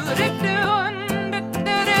 Do do do do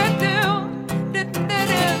do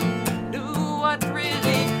do what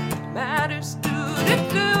really matters. Do do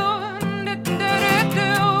do.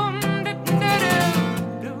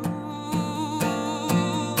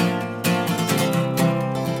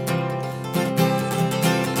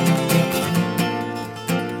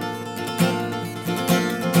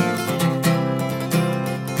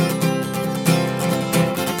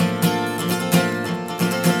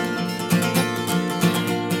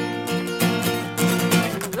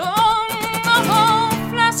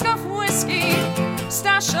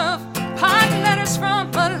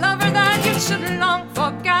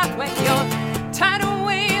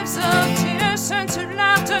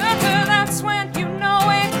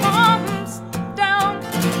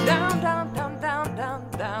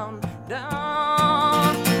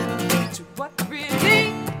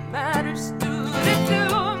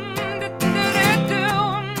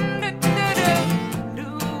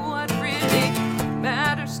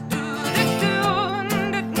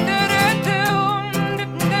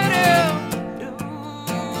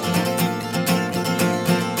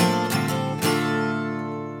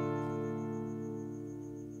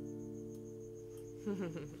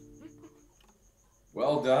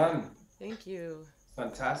 Well done. Thank you.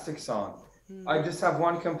 Fantastic song. I just have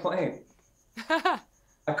one complaint. I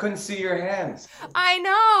couldn't see your hands. I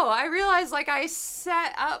know. I realized, like, I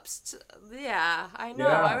set up. Yeah, I know.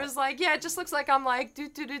 Yeah. I was like, yeah, it just looks like I'm like do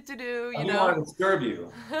do do do do. I didn't want to disturb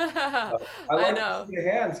you. I like know. to see the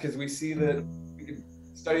hands because we see the. We can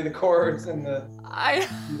study the chords and the. I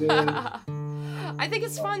think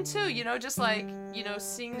it's fun too. You know, just like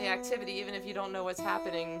seeing the activity, even if you don't know what's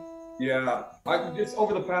happening. Yeah, I just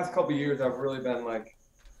over the past couple of years, I've really been like,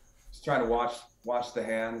 just trying to watch the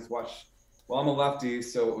hands. Well, I'm a lefty,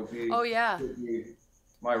 so it would be. Oh yeah. It would be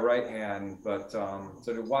my right hand, but so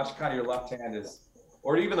to watch kind of your left hand is,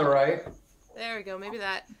 or even the right. There we go. Maybe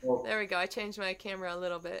that. Well, there we go. I changed my camera a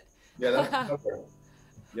little bit. Yeah, that's better.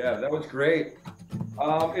 Yeah, that was great.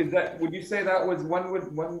 Would you say that was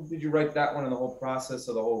when did you write that one in the whole process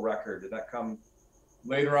of the whole record? Did that come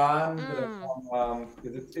later on?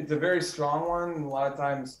 Because it's a very strong one, and a lot of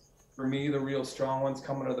times for me the real strong ones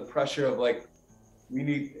come under the pressure of like we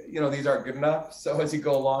need, these aren't good enough, so as you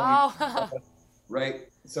go along right,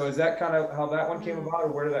 so is that kind of how that one came about,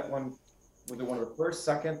 or where did that one, was it one of the first,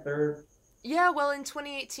 second, third? Yeah, well, in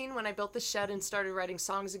 2018 when I built the shed and started writing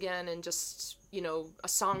songs again, and just a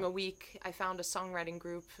song a week, I found a songwriting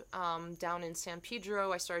group down in San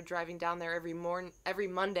Pedro. I started driving down there every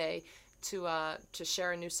Monday to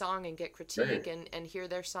share a new song and get critique and hear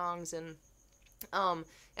their songs, and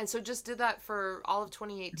so just did that for all of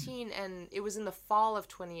 2018, and it was in the fall of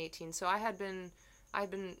 2018. So I'd been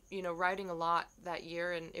writing a lot that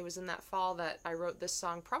year, and it was in that fall that I wrote this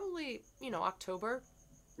song, probably October,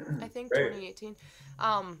 I think, 2018.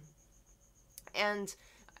 And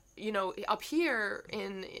up here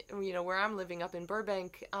in where I'm living up in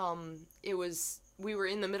Burbank, we were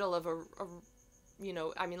in the middle of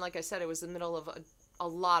like I said, it was the middle of a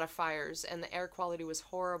lot of fires, and the air quality was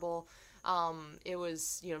horrible. It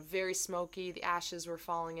was, very smoky. The ashes were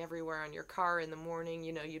falling everywhere on your car in the morning.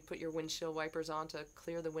 You'd put your windshield wipers on to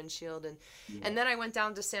clear the windshield. And then I went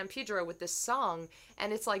down to San Pedro with this song,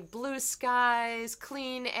 and it's like blue skies,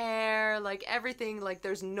 clean air, like everything, like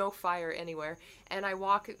there's no fire anywhere. And I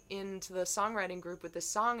walk into the songwriting group with this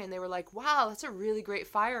song, and they were like, wow, that's a really great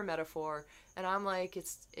fire metaphor. And I'm like,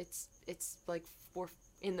 it's like we're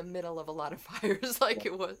in the middle of a lot of fires, like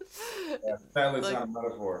it was. Yeah, sadly, it's not a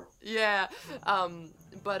metaphor. Yeah,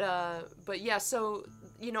 but yeah. So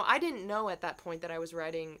I didn't know at that point that I was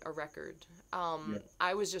writing a record.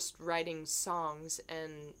 I was just writing songs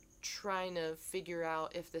and trying to figure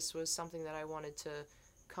out if this was something that I wanted to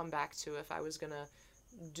come back to, if I was gonna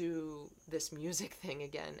do this music thing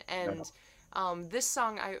again. And this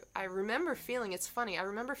song, I remember feeling. It's funny. I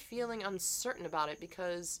remember feeling uncertain about it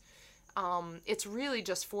because. It's really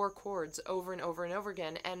just 4 chords over and over and over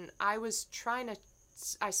again, and I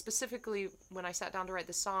specifically, when I sat down to write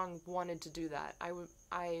the song, wanted to do that. I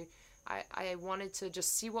wanted to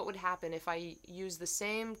just see what would happen if I use the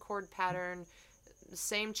same chord pattern, the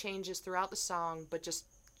same changes throughout the song, but just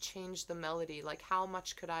change the melody. Like, how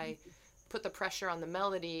much could I put the pressure on the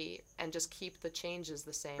melody and just keep the changes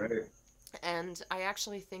the same? Right. And I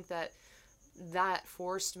actually think that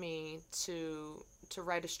forced me to to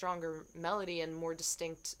write a stronger melody and more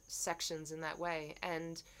distinct sections in that way.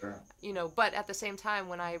 And Sure. but at the same time,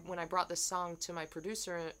 when I brought this song to my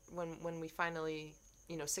producer, when we finally,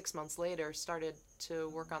 6 months later started to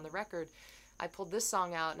work on the record, I pulled this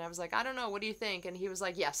song out and I was like, I don't know, what do you think? And he was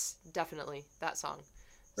like, yes, definitely that song.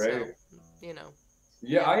 So, Right. you know,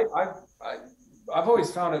 Yeah, yeah, I I've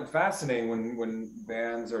always found it fascinating when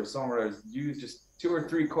bands or songwriters use just two or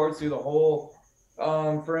three chords through the whole.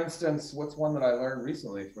 For instance, what's one that I learned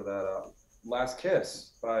recently for that Last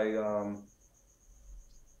Kiss by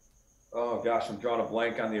oh gosh, I'm drawing a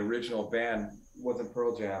blank on the original band. It wasn't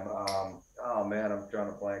Pearl Jam. Oh man, I'm drawing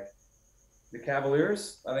a blank. The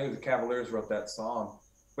Cavaliers? I think it was the Cavaliers wrote that song.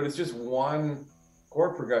 But it's just one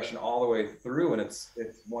chord progression all the way through, and it's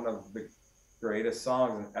one of the greatest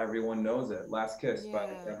songs, and everyone knows it. Last Kiss by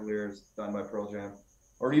the yeah, Cavaliers, done by Pearl Jam,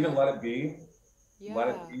 or even Let It Be. Let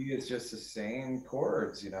It yeah. Be is just the same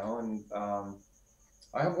chords, And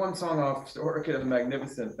I have one song off Orchid of the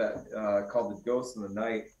Magnificent that called "The Ghost in the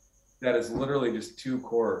Night." That is literally just two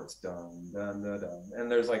chords, dun dun dun dun,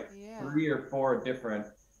 and there's like Yeah. three or four different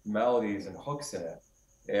melodies and hooks in it.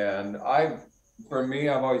 And for me,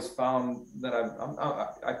 I've always found that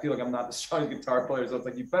I feel like I'm not the strongest guitar player, so it's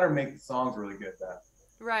like you better make the songs really good. That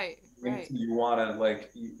Right, right. you want to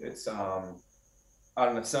like it's out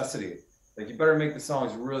of necessity. Like you better make the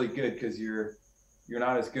songs really good because you're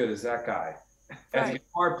not as good as that guy as a Right,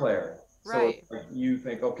 guitar player. So right. it's like you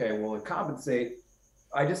think, okay, well, to compensate,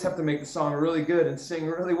 I just have to make the song really good and sing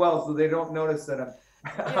really well so they don't notice that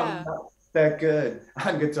I'm Yeah. not that good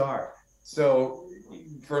on guitar. So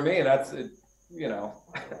for me, that's it,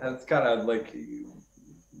 that's kind of like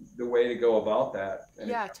the way to go about that. And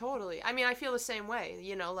Yeah, totally. I mean, I feel the same way,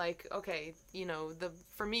 like, okay, the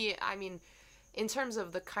for me, I mean, in terms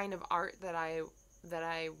of the kind of art that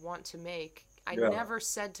I want to make, I yeah, never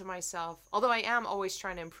said to myself, although I am always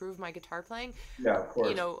trying to improve my guitar playing, yeah, of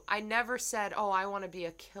course. I never said, "Oh, I want to be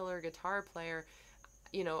a killer guitar player."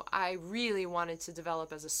 I really wanted to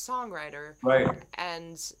develop as a songwriter, Right,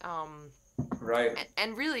 and right.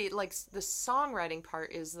 and really, like, the songwriting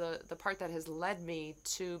part is the part that has led me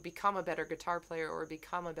to become a better guitar player or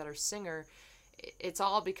become a better singer. It's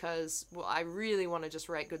all because, well, I really want to just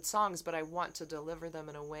write good songs, but I want to deliver them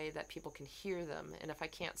in a way that people can hear them. And if I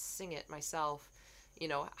can't sing it myself,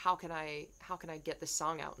 how can I get this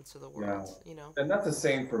song out into the Yeah. world? And that's the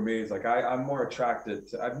same for me. It's like I'm more attracted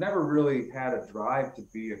to, I've never really had a drive to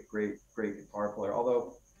be a great guitar player.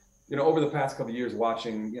 Although, over the past couple of years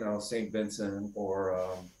watching, St. Vincent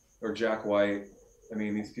or Jack White, I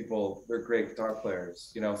mean, these people, they're great guitar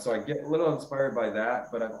players, so I get a little inspired by that,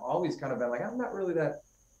 but I've always kind of been like, I'm not really that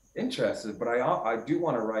interested, but I do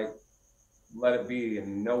want to write Let It Be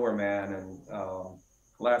and Nowhere Man and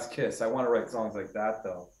Last Kiss. I want to write songs like that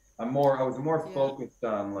though. I was more Yeah, focused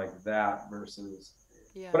on like that versus,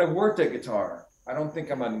 yeah. but I've worked at guitar. I don't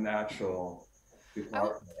think I'm a natural I,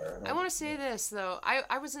 w- guitar player. I I don't, want to say this though.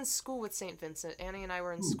 I was in school with St. Vincent. Annie and I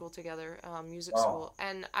were in hmm, school together, music wow, school,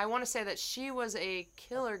 and I want to say that she was a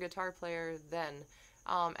killer guitar player then,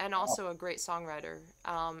 and wow, also a great songwriter,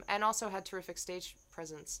 and also had terrific stage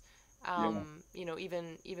presence. yeah,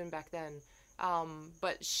 Even back then,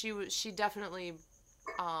 but she definitely.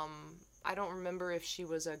 I don't remember if she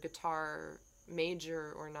was a guitar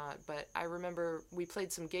major or not, but I remember we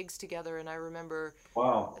played some gigs together, and I remember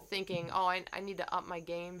wow, thinking, oh, I need to up my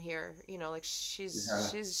game here. Like she's yeah,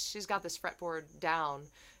 she's she's got this fretboard down.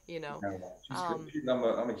 You know, yeah. She's great. um,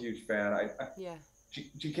 I'm a huge fan. yeah,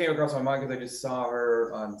 She came across my mind because I just saw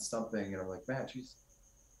her on something, and I'm like, man, she's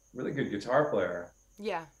a really good guitar player.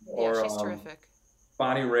 yeah, yeah. Or She's terrific.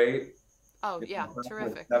 Bonnie Raitt, Oh you yeah, know, back in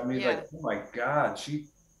the terrific. 70s, Yeah, like, oh my God,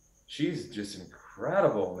 she's just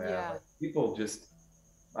incredible, man. yeah, Like people just,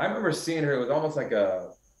 I remember seeing her. It was almost like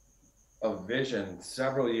a vision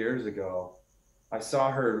several years ago. I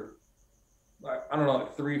saw her. I don't know,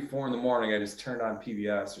 like 3, 4 in the morning. I just turned on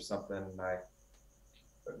PBS or something, and I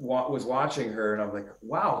was watching her, and I was like,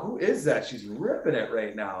 wow, who is that? She's ripping it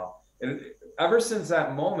right now. And ever since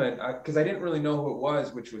that moment, because I didn't really know who it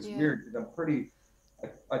was, which was yeah, weird. 'Cause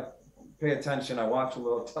I pay attention. I watch a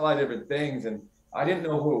little, tell lot of different things, and I yeah, didn't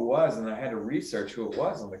know who it was, and I had to research who it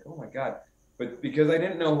was. I'm like, oh my God. But because I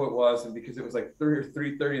didn't know who it was, and because it was like 3 or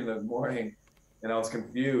 3:30 in the morning, and I was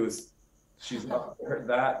confused, she's up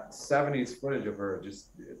that 70s footage of her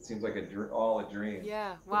just, it seems like all a dream.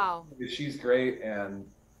 yeah. Wow. She's great,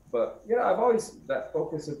 but yeah, I've always that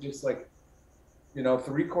focus of just like,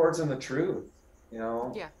 three chords and the truth, you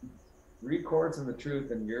know, Yeah, 3 chords and the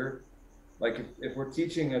truth, and you're like, if we're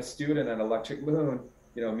teaching a student at Electric Moon,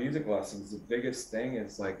 music lessons, the biggest thing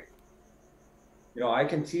is like, I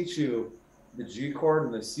can teach you the G chord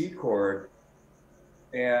and the C chord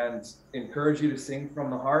and encourage you to sing from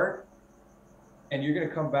the heart. And you're going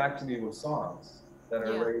to come back to me with songs that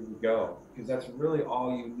are Yeah. ready to go, because that's really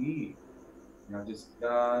all you need. You know, just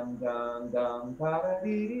dun dun dun ba da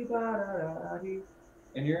dee dee ba da da dee,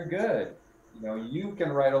 and you're good. You know, you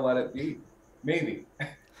can write a Let It Be, maybe,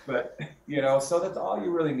 but you know, so that's all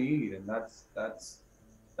you really need, and that's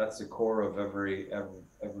the core of every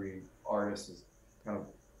artist is kind of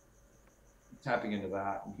tapping into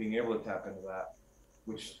that and being able to tap into that,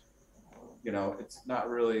 which, you know, it's not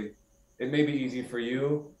really. It may be easy for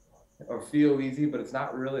you or feel easy, but it's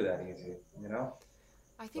not really that easy, you know.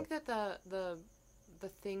 I think that the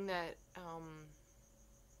thing that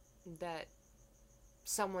that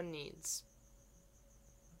someone needs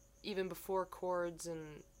even before chords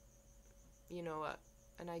and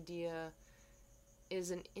an idea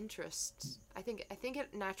is an interest. I think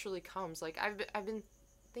it naturally comes. Like I've been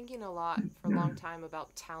thinking a lot for a long time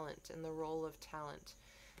about talent and the role of talent.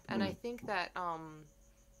 And I think that I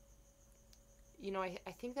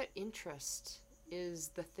think that interest is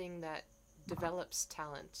the thing that develops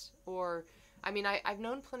talent. Or, I mean, I've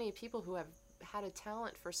known plenty of people who have had a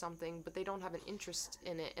talent for something, but they don't have an interest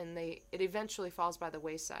in it, and it eventually falls by the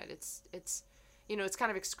wayside. It's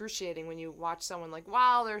kind of excruciating when you watch someone like,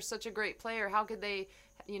 wow, they're such a great player. How could they,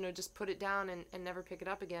 just put it down and never pick it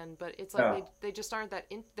up again? But it's like Yeah. they just aren't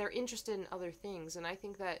they're interested in other things. And I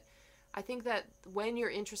think that when you're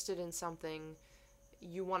interested in something,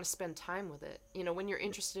 you want to spend time with it. When you're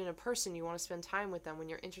interested in a person, you want to spend time with them. When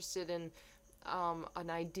you're interested in an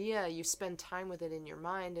idea, you spend time with it in your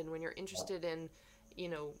mind. And when you're interested in,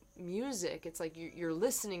 music, it's like you're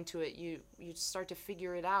listening to it. You start to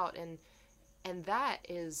figure it out, and that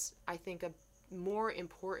is, I think, a more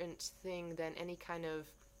important thing than any kind of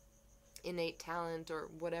innate talent or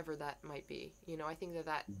whatever that might be. I think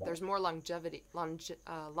that there's more longevity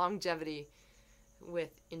with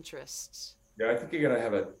interests. Yeah, I think you gotta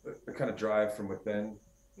have a kind of drive from within,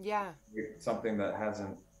 Yeah, something that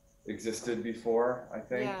hasn't existed before, I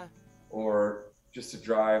think, yeah, or just a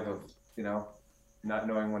drive of, you know, not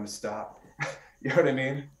knowing when to stop. You know what I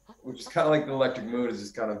mean? Which is kind of like the Electric Moon, is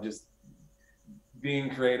just kind of just being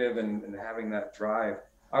creative and having that drive.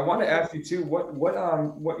 I want to yeah. ask you too,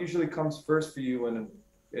 what usually comes first for you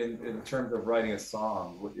in terms of writing a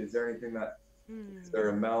song? Is there anything that, is Hmm. there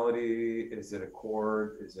a melody? Is it a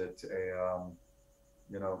chord? Is it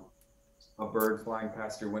you know, a bird flying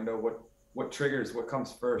past your window? What triggers? What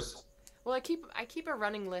comes first? Well, I keep a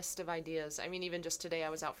running list of ideas. I mean, even just today, I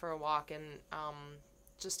was out for a walk, and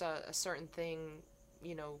just a certain thing,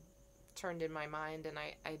 you know, turned in my mind, and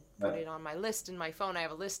I put That, it on my list in my phone. I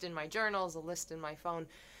have a list in my journals, a list in my phone.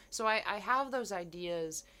 So I have those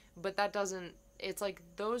ideas, but that doesn't. It's like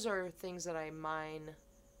those are things that I mine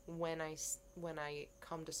when I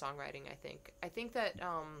come to songwriting. I think that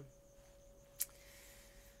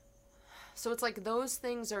so it's like those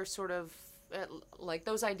things are sort of uh, like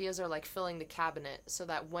those ideas are like filling the cabinet so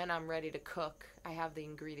that when I'm ready to cook, I have the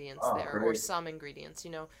ingredients oh, there, or great. some ingredients.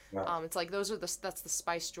 Yeah. It's like that's the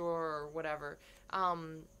spice drawer or whatever.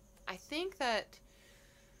 I think that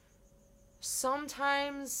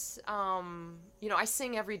sometimes I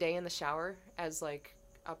sing every day in the shower as like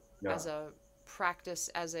a Yeah. as a practice,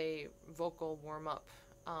 as a vocal warm up,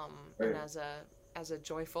 and Great. as a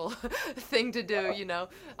joyful thing to do,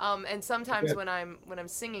 and sometimes Good. when I'm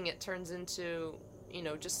singing, it turns into,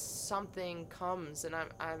 just something comes, and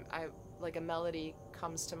I like a melody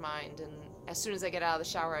comes to mind, and as soon as I get out of the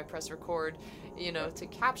shower, I press record, to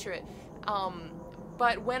capture it.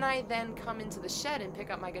 But when I then come into the shed and pick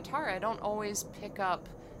up my guitar, I don't always pick up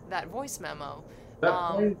that voice memo. That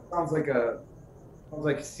um, plane sounds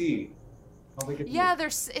like C. Sounds like it's yeah,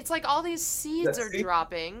 it's like all these seeds that are C.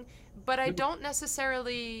 dropping, but I don't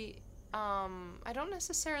necessarily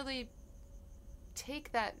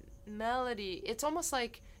take that melody. It's almost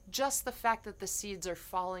like just the fact that the seeds are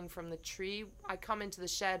falling from the tree. I come into the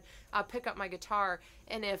shed, I'll pick up my guitar,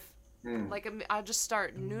 and if Mm. like I'll just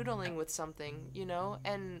start noodling with something,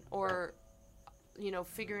 and or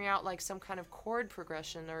figuring out like some kind of chord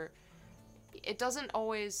progression, or it doesn't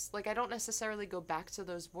always, like, I don't necessarily go back to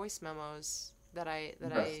those voice memos that I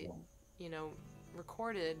Interesting. you know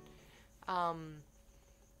recorded. um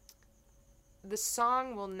the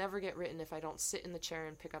song will never get written if I don't sit in the chair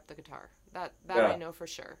and pick up the guitar. That I Yeah. know for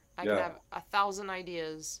sure. I can Yeah. have 1,000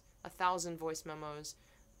 ideas, 1,000 voice memos,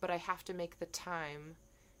 but I have to make the time,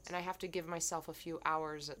 and I have to give myself a few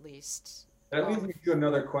hours at least. That leads me to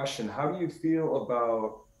another question. How do you feel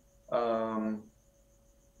about um,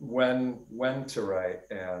 when to write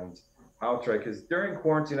and how to write? Because during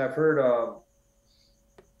quarantine, I've heard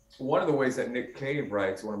one of the ways that Nick Cave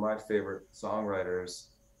writes, one of my favorite songwriters,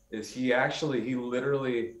 is he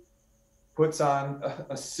literally puts on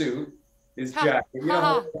a suit, his Ha jacket. You ha know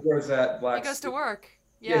how ha. he wears that He black goes to suit? work.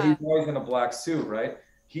 Yeah, Yeah. he's always in a black suit, right?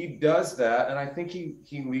 He does that, and I think he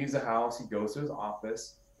leaves the house. He goes to his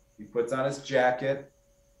office. He puts on his jacket,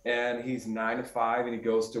 and he's 9 to 5, and he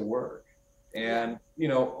goes to work. Yeah. And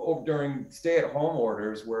during stay-at-home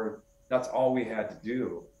orders, where that's all we had to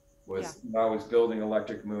do Yeah. was I was building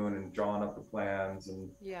Electric Moon and drawing up the plans, and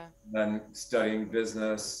Yeah. then studying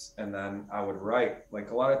business, and then I would write.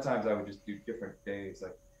 Like a lot of times I would just do different days.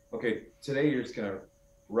 Like, okay, today you're just gonna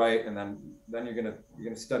write, and then you're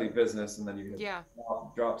gonna study business, and then you're gonna Yeah.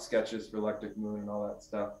 drop sketches for Electric Moon and all that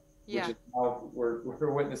stuff, which Yeah. is how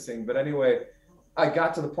we're witnessing. But anyway, I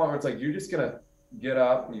got to the point where it's like you're just gonna get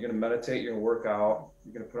up, and you're gonna meditate, you're gonna work out,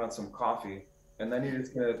 you're gonna put on some coffee, and then you're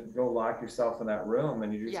just gonna go lock yourself in that room,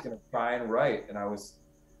 and you're just Yeah. gonna try and write. And I was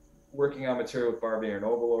working on material with Barbie and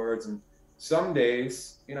Overlords, and some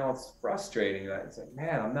days, it's frustrating that it's like,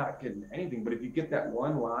 man, I'm not getting anything. But if you get that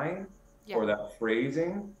one line Yeah. or that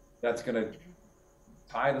phrasing, that's gonna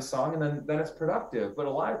tie the song, and then it's productive. But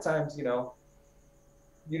a lot of times, you go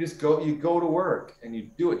to work and you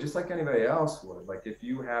do it just like anybody else would. Like if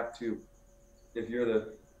you're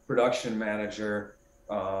the production manager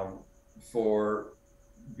for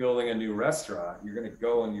building a new restaurant, you're going to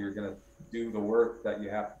go and you're going to do the work that you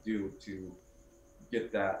have to do to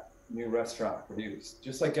get that new restaurant produced,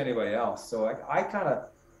 just like anybody else. So I kind of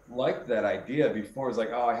liked that idea before. It's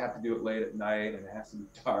like, oh, I have to do it late at night, and it has to be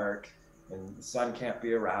dark, and the sun can't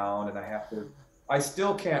be around, and I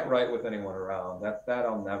still can't write with anyone around. That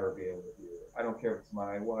I'll never be able to do. I don't care if it's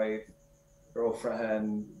my wife,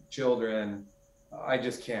 girlfriend, children. I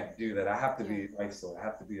just can't do that. I have to be isolated. I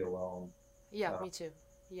have to be alone. Yeah. Me too.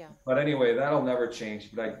 Yeah. But anyway, that'll never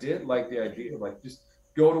change. But I did like the idea of like just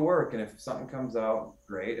go to work, and if something comes out,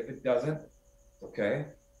 great. If it doesn't, okay.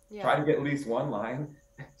 Yeah. Try to get at least one line.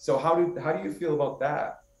 So how do you feel about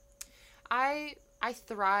that? I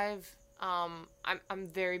thrive. I'm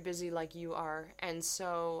very busy like you are, and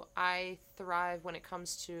so I thrive when it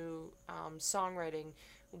comes to songwriting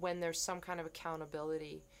when there's some kind of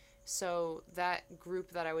accountability. So that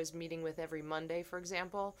group that I was meeting with every Monday, for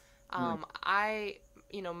example, my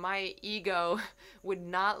ego would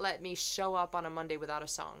not let me show up on a Monday without a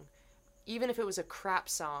song. Even if it was a crap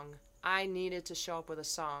song, I needed to show up with a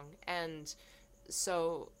song. And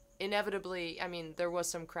so inevitably, I mean, there was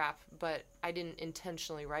some crap, but I didn't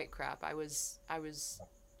intentionally write crap. I was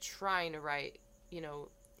trying to write,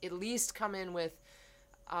 at least come in with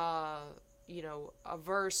a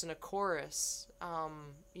verse and a chorus,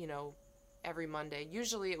 every Monday.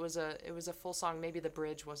 Usually it was a full song. Maybe the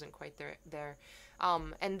bridge wasn't quite there.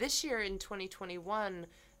 And this year in 2021,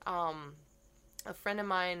 a friend of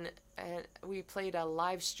mine, we played a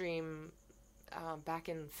live stream back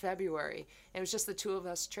in February. And it was just the two of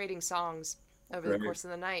us trading songs over the course of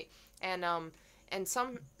the night. And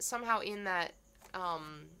somehow in that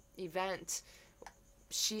event,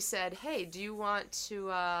 she said, "Hey, do you want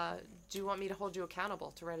me to hold you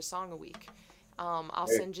accountable to write a song a week? I'll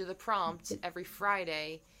send you the prompt every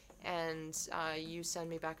Friday, and you send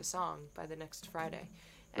me back a song by the next Friday."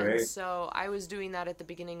 And so I was doing that at the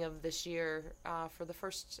beginning of this year, for the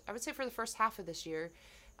first half of this year.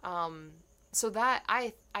 So that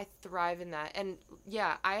I thrive in that. And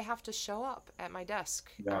yeah, I have to show up at my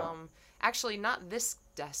desk. Yeah. Actually, not this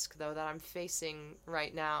desk though that I'm facing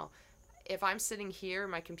right now. If I'm sitting here,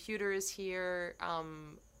 my computer is here.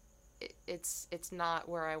 It's not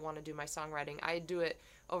where I want to do my songwriting. I do it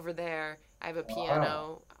over there. I have a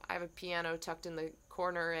piano. I have a piano tucked in the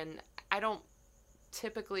corner, and I don't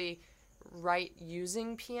typically write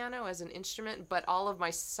using piano as an instrument, but all of my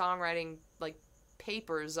songwriting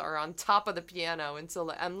papers are on top of the piano, and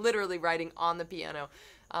so I'm literally writing on the piano.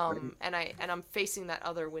 And I'm facing that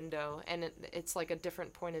other window, and it's like a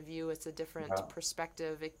different point of view. It's a different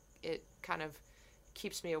perspective. It kind of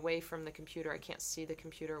keeps me away from the computer. I can't see the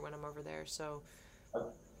computer when I'm over there. So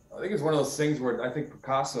I think it's one of those things where I think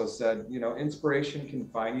Picasso said, inspiration can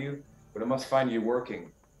find you, but it must find you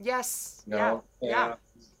working. Yes. Yeah.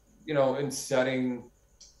 In setting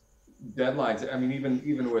deadlines. I mean,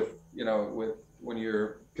 even with when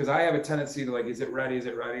you're, because I have a tendency to is it ready? Is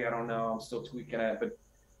it ready? I don't know. I'm still tweaking it. But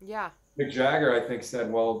yeah. Mick Jagger, I think,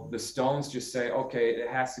 said, well, the Stones just say, okay, it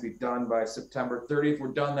has to be done by September 30th. We're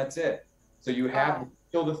done. That's it. So you have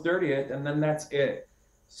till the 30th, and then that's it.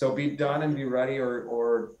 So be done and be ready,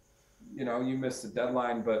 or you miss the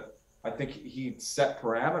deadline. But I think he set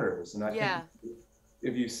parameters, and I think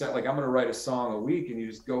if you set I'm going to write a song a week, and you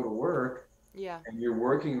just go to work, and you're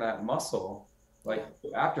working that muscle, Like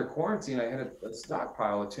after quarantine, I had a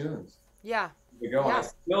stockpile of tunes Yeah. to go, and I Yeah.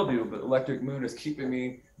 still do. But Electric Moon is keeping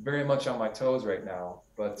me very much on my toes right now.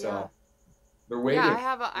 But Yeah. they're Yeah, waiting.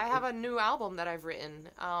 I have a new album that I've written.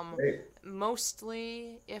 Right.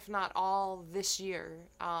 Mostly, if not all, this year,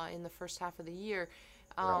 in the first half of the year.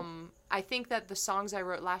 Yeah. I think that the songs I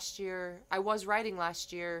wrote last year, I was writing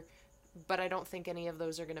last year, but I don't think any of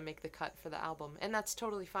those are gonna make the cut for the album, and that's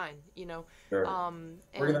totally fine, you know. Sure.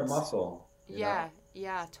 Working that And muscle. You know. yeah,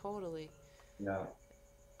 yeah, totally. Yeah.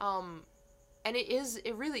 Um, and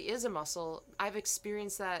it really is a muscle. I've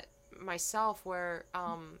experienced that myself where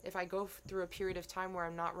if I go through a period of time where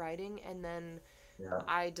I'm not writing and then Yeah.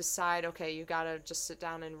 I decide, okay, you gotta just sit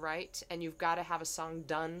down and write, and you've got to have a song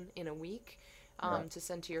done in a week, Yeah. to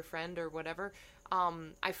send to your friend or whatever.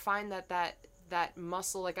 I find that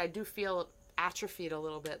muscle, like I do feel atrophied a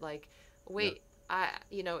little bit. Like, Yeah. wait,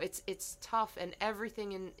 it's tough, and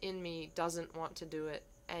everything in me doesn't want to do it,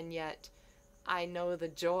 and yet I know the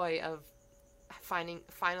joy of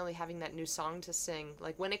finally having that new song to sing.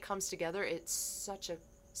 Like when it comes together, it's such a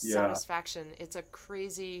Yeah. satisfaction. It's a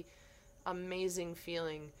crazy, amazing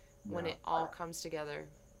feeling when Yeah. it all comes together.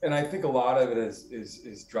 And I think a lot of it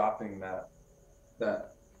is dropping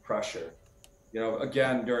that pressure. You know,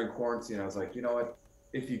 again during quarantine, I was like, you know what?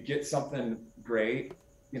 If you get something great,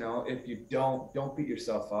 you know, if you don't beat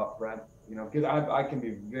yourself up, Brent. You know, because I can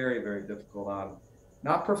be very very difficult on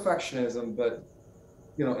not perfectionism, but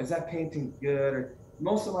you know, is that painting good? Or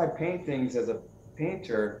most of my paintings as a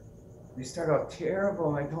painter, they start out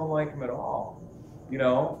terrible and I don't like them at all. You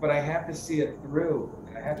know, but I have to see it through.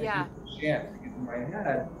 And I have to give Yeah, it a chance because in my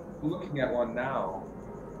head, looking at one now,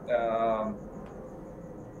 um,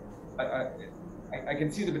 I, I I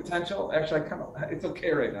can see the potential. Actually, I kind of it's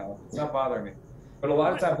okay right now. It's not bothering me. But a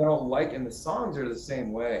lot of what times I don't like, and the songs are the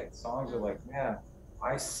same way. Songs are mm, like, man,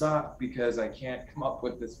 I suck because I can't come up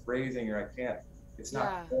with this phrasing, or I can't. It's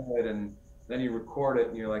not yeah, good, and then you record it,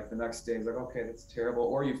 and you're like, the next day, it's like, okay, that's terrible.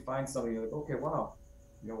 Or you find something, you're like, okay, wow,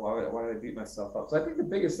 you know, why did I beat myself up? So I think the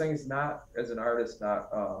biggest thing is not as an artist, not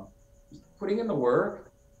just putting in the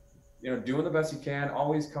work, you know, doing the best you can,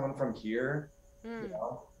 always coming from here, you mm,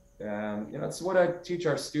 know. And you know, it's what I teach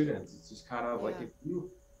our students. It's just kind of like yeah,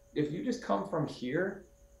 if you just come from here,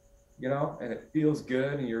 you know, and it feels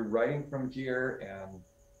good and you're writing from here and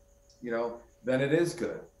you know, then it is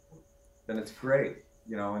good. Then it's great,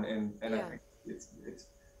 you know, and I yeah, think it's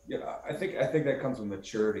you know, I think that comes with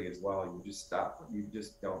maturity as well. You just stop, you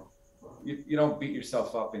just don't you don't beat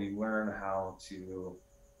yourself up and you learn how to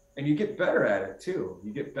and you get better at it too.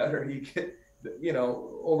 You get better, you get you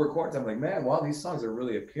know, over quarantine, I'm like, man, wow, these songs are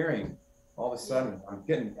really appearing. All of a yeah, sudden,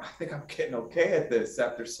 I think I'm getting okay at this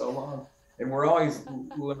after so long. And we're always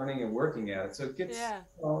learning and working at it. So it gets, yeah,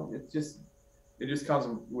 well, it just comes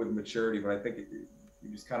with maturity. But I think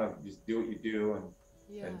you just kind of just do what you do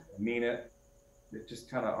yeah, and mean it. It just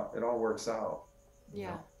kind of, it all works out, you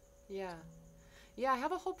yeah, know? yeah. Yeah, I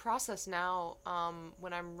have a whole process now.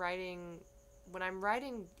 When I'm writing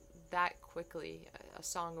that quickly, a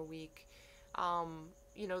song a week.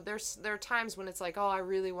 There are times when it's like, oh, I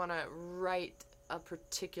really want to write a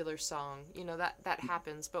particular song. That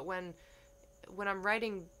happens. But when I'm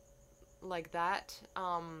writing like that,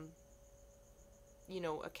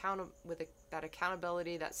 that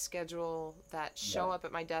accountability, that schedule, that Yeah. show up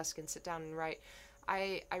at my desk and sit down and write,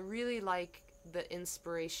 I really like the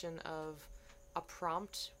inspiration of a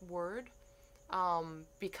prompt word,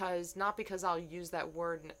 because I'll use that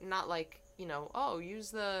word, not like, oh,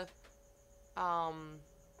 use the um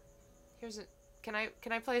here's it. Can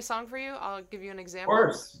I play a song for you? I'll give you an Of example.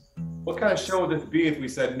 course. What kind of Let's show would this be if we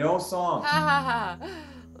said no songs? ha ha ha.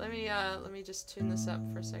 Let me just tune this up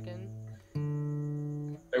for a second.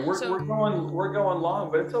 Hey, we're, So we're going we're going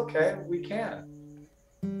long, but it's okay. We can,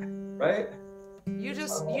 right? you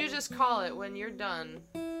just call it when you're done.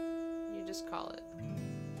 You just call it.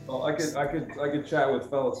 Well, I could chat with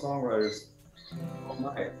fellow songwriters all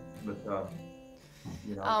night, but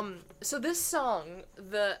you know, So this song,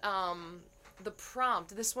 the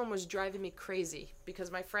prompt, this one was driving me crazy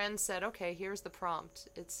because my friend said, "Okay, here's the prompt.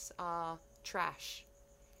 It's trash."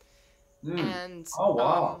 mm. And Oh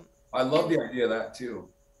wow, I love and the idea of that too.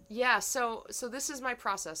 yeah, so this is my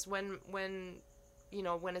process when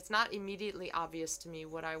it's not immediately obvious to me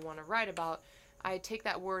what I want to write about. I take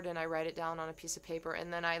that word and I write it down on a piece of paper,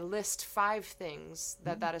 and then I list 5 things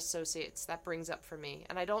that associates, that brings up for me,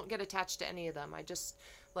 and I don't get attached to any of them. I just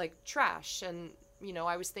like trash, and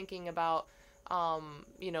I was thinking about um,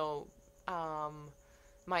 you know um,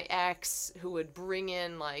 my ex who would bring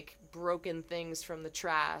in like broken things from the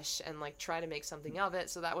trash and like try to make something of it.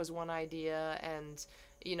 So that was one idea, and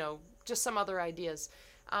you know just some other ideas.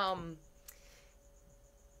 And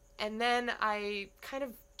then I kind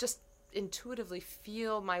of just intuitively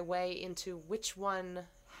feel my way into which one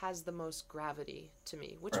has the most gravity to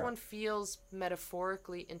me, which one feels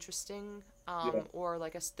metaphorically interesting, or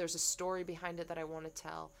like there's a story behind it that I want to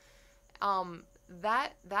tell.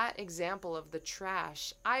 That example of the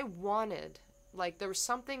trash, I wanted, like, there was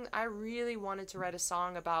something, I really wanted to write a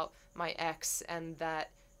song about my ex and that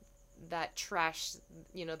trash,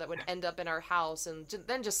 that would end up in our house and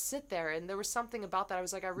then just sit there. And there was something about that. I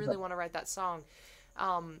was like, I really want to write that song.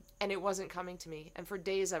 And it wasn't coming to me. And for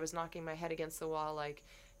days I was knocking my head against the wall, like,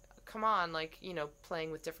 come on, like,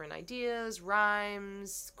 playing with different ideas,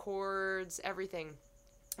 rhymes, chords, everything.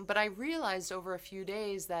 But I realized over a few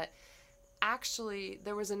days that actually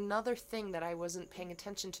there was another thing that I wasn't paying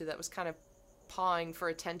attention to that was kind of pawing for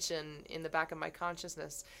attention in the back of my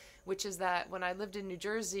consciousness, which is that when I lived in New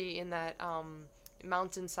Jersey in that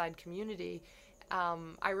mountainside community,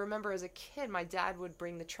 I remember as a kid my dad would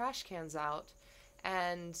bring the trash cans out,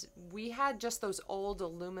 and we had just those old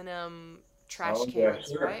aluminum trash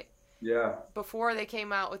cans, right? Yeah. Before they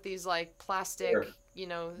came out with these like plastic,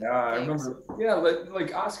 Yeah, I remember. Yeah,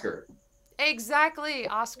 like Oscar. Exactly,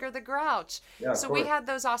 Oscar the Grouch. Yeah, so we had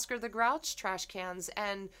those Oscar the Grouch trash cans,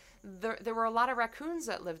 and there were a lot of raccoons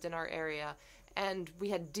that lived in our area. And we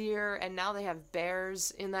had deer, and now they have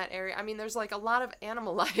bears in that area. I mean, there's like a lot of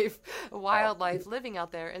animal life, wildlife living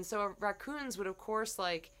out there. And so raccoons would, of course,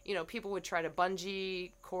 like, people would try to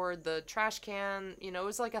bungee cord the trash can. It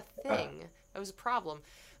was like a thing. It was a problem.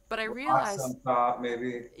 But I realized... on top,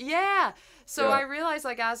 maybe. Yeah. So I realized,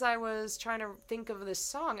 like, as I was trying to think of this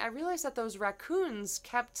song, I realized that those raccoons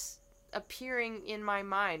kept appearing in my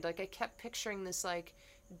mind. Like, I kept picturing this, like,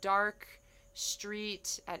 dark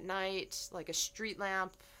street at night, like a street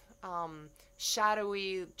lamp,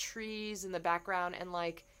 shadowy trees in the background, and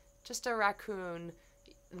like just a raccoon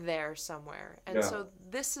there somewhere. And so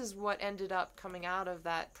this is what ended up coming out of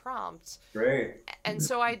that prompt. Great. And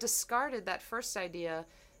so I discarded that first idea,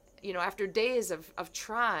 after days of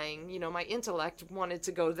trying. My intellect wanted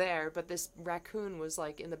to go there, but this raccoon was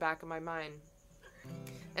like in the back of my mind.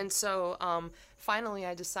 And so finally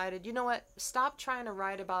I decided, you know what, stop trying to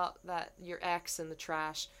write about your ex and the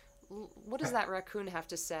trash. What does that raccoon have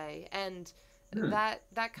to say? And that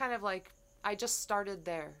kind of like, I just started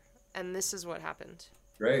there, and this is what happened.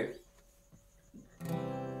 Great.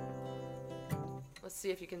 Let's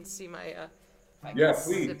see if you can see my yeah,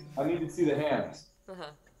 please. I need to see the hands.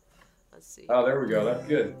 Let's see. Oh, there we go. That's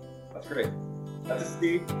good. That's great. That's a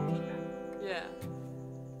C. Yeah.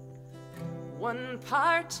 One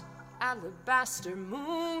part alabaster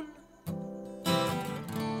moon,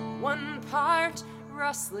 one part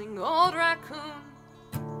rustling old raccoon,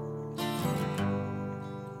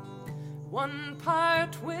 one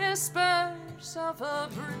part whispers of a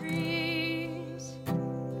breeze,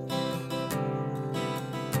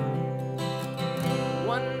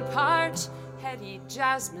 one part heady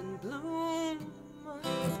jasmine bloom,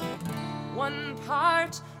 one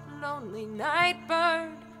part lonely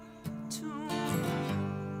nightbird tune,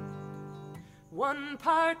 one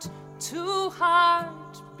part two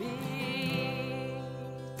heartbeats.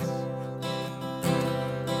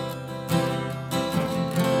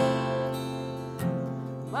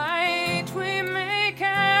 Might we make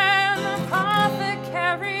an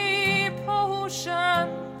apothecary potion,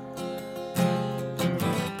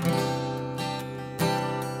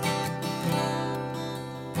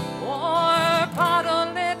 or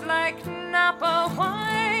bottle it like Napa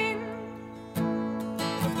wine?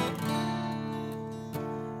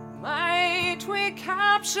 Might we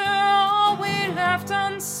capture all we left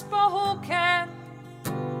unspoken?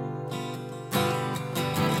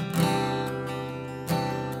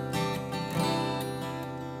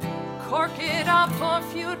 Cork it up for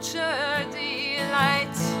future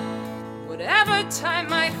delight. Whatever time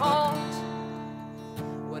might hold,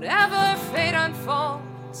 whatever fate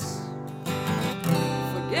unfolds,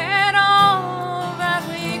 forget all that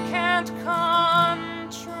we can't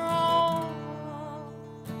control.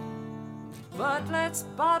 But let's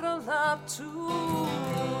bottle up tonight.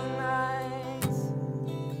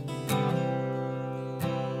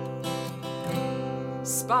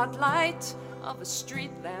 Spotlight of a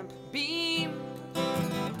street lamp beam,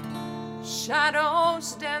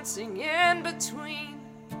 shadows dancing in between,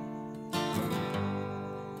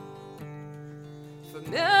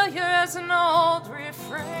 familiar as an old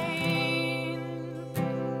refrain.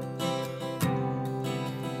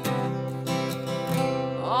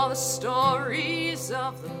 All the stories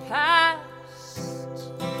of the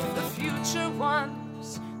past, the future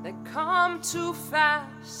ones that come too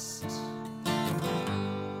fast.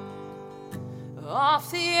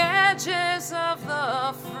 off the edges of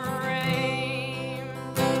the frame.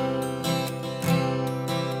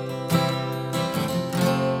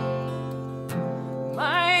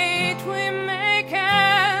 Might we make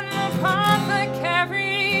an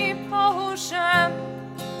apothecary potion,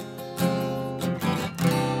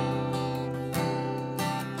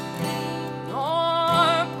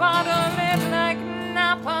 or bottle it like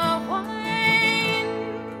Napa wine?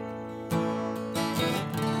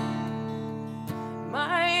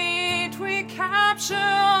 Might we capture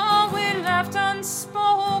all we left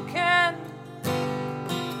unspoken,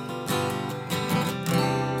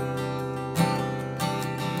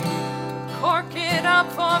 cork it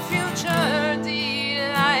up for future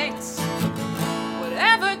delights?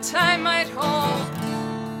 Whatever time might hold,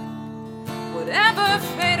 whatever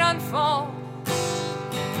fate unfolds,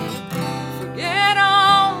 forget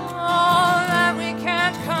all that we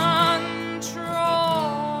can't control.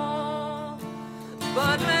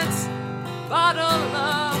 But let's bottle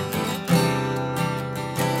up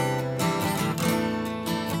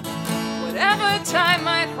whatever time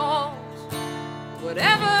might hold,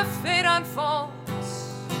 whatever fate unfolds.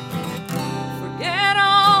 Forget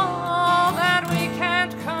all that we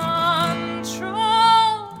can't control.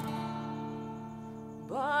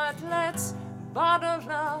 But let's bottle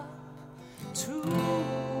up too.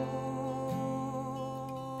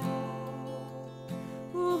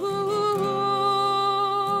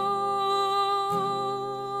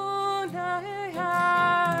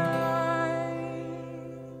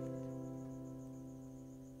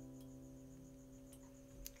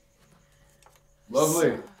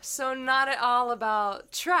 Lovely. So not at all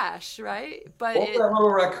about trash, right? But What that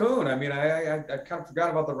little raccoon? I mean, I kind of forgot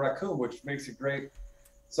about the raccoon, which makes a great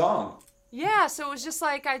song. yeah, so it was just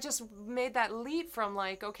like I just made that leap from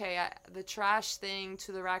like, okay, the trash thing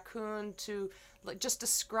to the raccoon to like just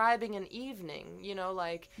describing an evening, you know,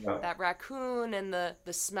 like Yeah. that raccoon and the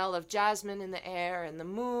smell of jasmine in the air and the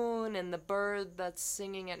moon and the bird that's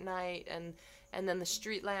singing at night and then the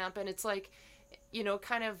street lamp. And it's like, you know,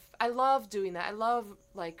 kind of, I love doing that. I love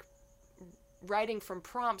like writing from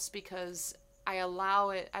prompts because I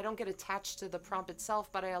allow it, I don't get attached to the prompt itself,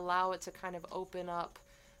 but I allow it to kind of open up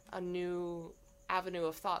a new avenue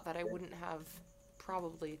of thought that I wouldn't have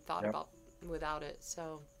probably thought about without it.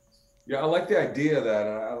 So Yeah, I like the idea of that.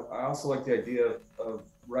 I also like the idea of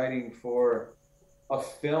writing for a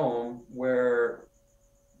film where,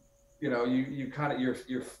 you know, you kind of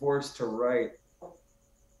you're forced to write,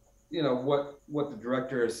 you know, what the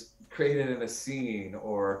director has created in a scene,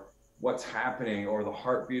 or what's happening, or the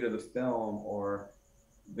heartbeat of the film, or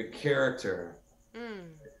the character.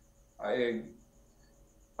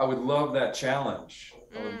 I would love that challenge.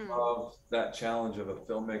 I would love that challenge of a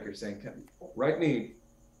filmmaker saying, write me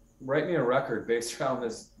a record based around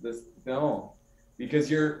this film, because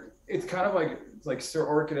it's kind of like, it's like Sir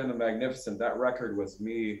Orchid and the Magnificent. That record was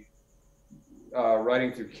me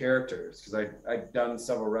writing through characters, because I'd done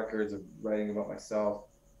several records of writing about myself,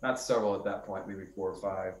 not several at that point, maybe 4 or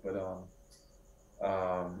 5, but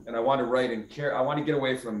and I wanted to write I want to get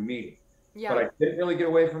away from me. yeah. But I didn't really get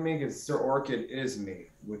away from me, because Sir Orchid is me,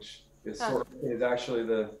 which is Sir Orchid is actually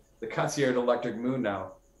the concierge Electric Moon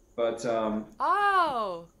now. But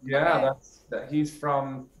Oh. yeah, Okay. he's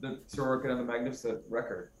from the Sir Orchid and the Magnificent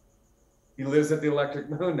record. He lives at the Electric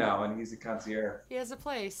Moon now, and he's a concierge. He has a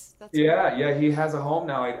place. That's Yeah, cool. yeah, he has a home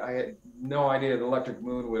now. I had no idea the Electric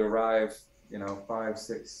Moon would arrive, you know, 5,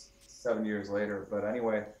 6, 7 years later. But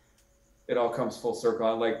anyway, it all comes full circle.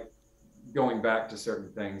 I like going back to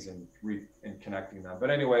certain things and connecting them. But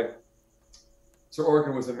anyway, Sir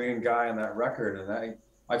Orchid was the main guy on that record, and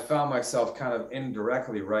I found myself kind of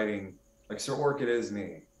indirectly writing like Sir Orchid is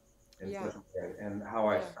me, and how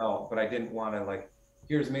I felt. But I didn't want to like,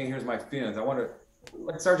 here's me, here's my feelings. I want to,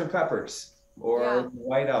 like Sgt. Pepper's or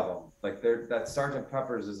White Album, like that Sgt.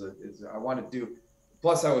 Pepper's is I want to do.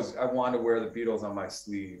 Plus, I wanted to wear the Beatles on my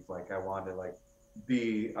sleeve. Like I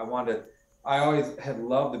always had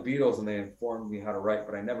loved the Beatles, and they informed me how to write,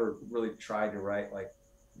 but I never really tried to write like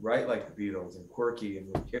the Beatles and quirky and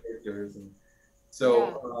with characters. And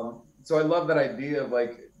so so I love that idea of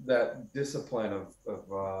like that discipline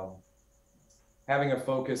of having a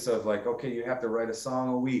focus of like, okay, you have to write a song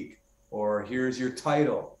a week, or here's your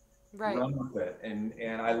title, run with it. And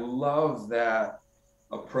I love that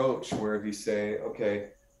approach where if you say, okay,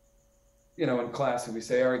 you know, in class, if we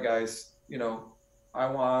say, all right, guys, you know,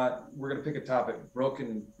 we're going to pick a topic,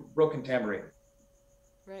 broken tambourine.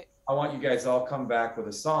 Right. I want you guys all come back with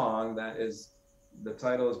a song that is, the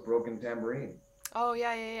title is Broken Tambourine. Oh,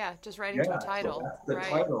 yeah. Just writing to a title. So that's the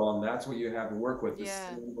title, and that's what you have to work with.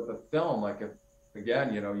 Yeah. With a film, like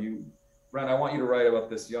again, you know, Ren, I want you to write about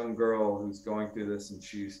this young girl who's going through this, and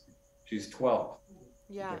she's 12.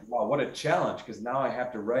 Yeah. Like, wow, what a challenge! Because now I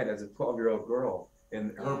have to write as a 12-year-old girl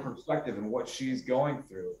in her Yeah. perspective and what she's going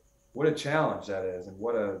through. What a challenge that is, and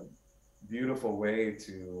what a beautiful way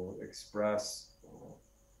to express,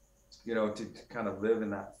 to kind of live in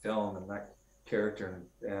that film and that character,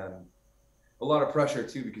 and a lot of pressure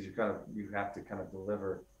too, because you have to kind of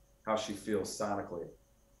deliver how she feels sonically.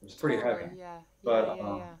 It's pretty Totally. heavy, Yeah. Yeah. but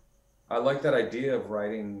Yeah. Yeah. I like that idea of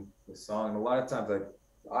writing the song. And a lot of times, like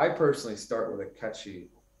I personally start with a catchy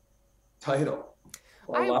title.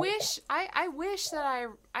 A I lot, wish I wish that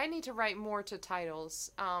I need to write more to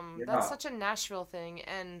titles. That's yeah, such a Nashville thing,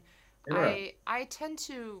 and yeah, I tend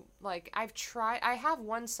to like I have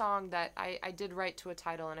one song that I did write to a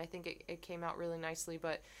title, and I think it came out really nicely,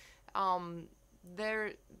 but um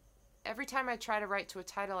there every time I try to write to a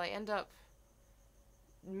title, I end up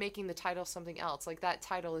making the title something else. Like that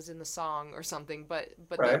title is in the song or something, but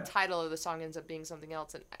the right. title of the song ends up being something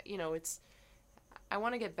else, and it's I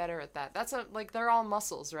want to get better at that. That's a like they're all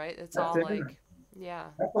muscles, right? It's That's all it. like yeah.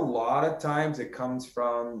 That's a lot of times it comes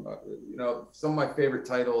from, some of my favorite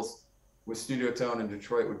titles with Studio Tone in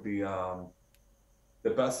Detroit would be "The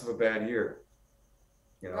Best of a Bad Year."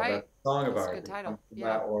 Right. That song of That's a ours good that title. comes from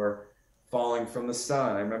Yeah. that, or "Falling from the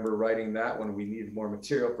Sun." I remember writing that when we needed more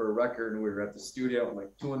material for a record, and we were at the studio at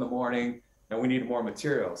like 2 in the morning, and we needed more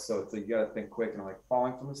material. So it's like you got to think quick, and I'm like,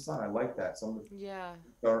 "Falling from the Sun." I like that. So Yeah.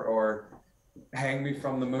 or "Hang Me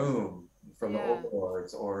from the Moon" from the Yeah.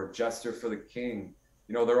 Overlords, or "Jester for the King."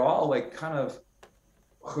 They're all like kind of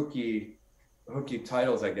hooky, hooky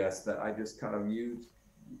titles, I guess, that I just kind of use.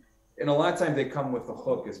 And a lot of times they come with the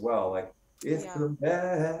hook as well, like "It's Yeah. the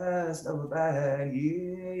best of a bad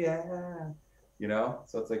year, yeah."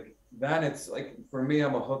 So it's like then it's like for me,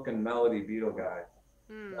 I'm a hook and melody Beatle guy.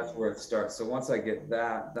 That's Hmm. where it starts. So once I get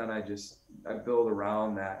that, then I build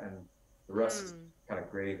around that, and the rest is Hmm. kind of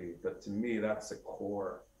gravy. But to me, that's the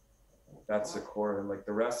core. That's the core, and like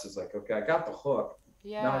the rest is like, okay, I got the hook.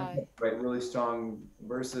 Now I Yeah. write really strong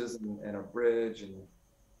verses and a bridge, and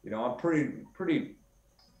I'm pretty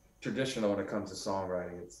traditional when it comes to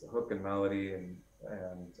songwriting. It's the hook and melody, and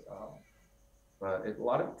but a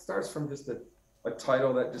lot of it starts from just a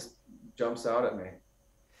title that just jumps out at me.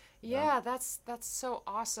 You know? Yeah, that's so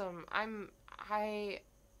awesome. I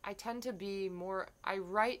I tend to be more I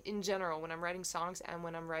write in general when I'm writing songs and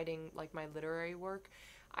when I'm writing like my literary work.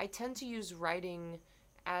 I tend to use writing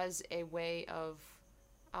as a way of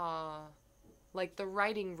uh like the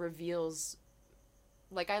writing reveals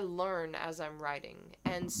like I learn as I'm writing.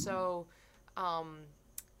 And so um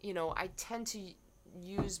I tend to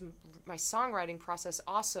use my songwriting process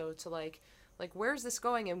also to like where's this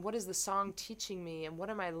going and what is the song teaching me and what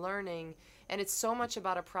am I learning, and it's so much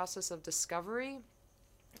about a process of discovery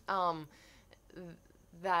um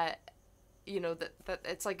that that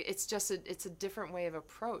it's like it's just it's a different way of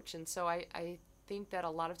approach. And so I think that a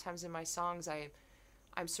lot of times in my songs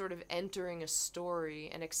I'm sort of entering a story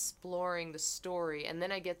and exploring the story, and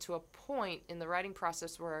then I get to a point in the writing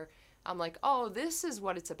process where I'm like, oh, this is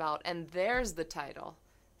what it's about, and there's the title,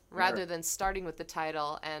 rather than starting with the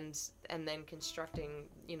title and then constructing,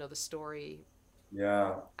 the story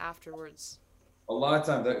Yeah. afterwards. A lot of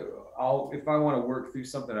times, if I want to work through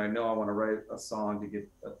something, I know I want to write a song to get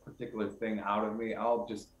a particular thing out of me. I'll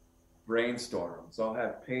just brainstorm. So I'll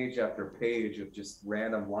have page after page of just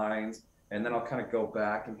random lines, and then I'll kind of go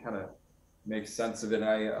back and kind of make sense of it.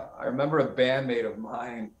 I remember a bandmate of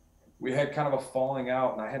mine. We had kind of a falling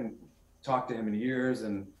out, and I hadn't talked to him in years.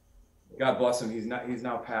 And God bless him, he's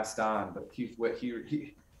now passed on. But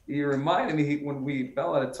he reminded me, when we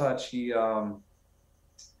fell out of touch.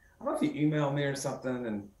 I don't know if he emailed me or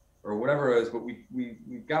something, or whatever it was, but we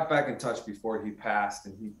got back in touch before he passed,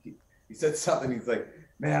 and he said something. He's like,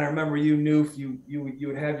 "Man, I remember you knew you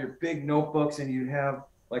would have your big notebooks, and you'd have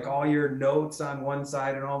like all your notes on one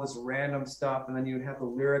side and all this random stuff, and then you'd have the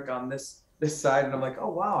lyric on this side." And I'm like,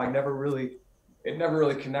 "Oh wow, it never really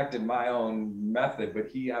connected my own method, but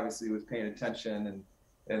he obviously was paying attention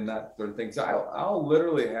and that sort of thing." So I'll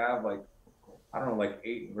literally have like, I don't know, like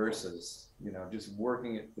 8 verses, just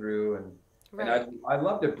working it through. And Right. I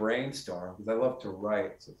love to brainstorm because I love to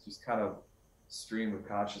write. So it's just kind of stream of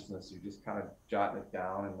consciousness. You're just kind of jotting it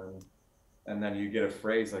down, and then you get a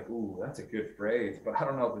phrase like, "Ooh, that's a good phrase," but I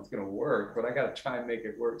don't know if it's gonna work, but I gotta try and make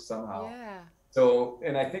it work somehow. Yeah. So,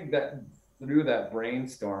 and I think that through that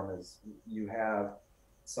brainstorm is you have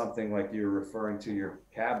something like you're referring to your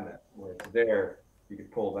cabinet where it's there. You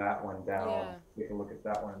could pull that one down, Yeah. take a look at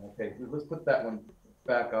that one. Okay, let's put that one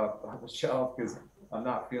back up on the shelf because I'm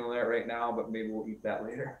not feeling it right now, but maybe we'll eat that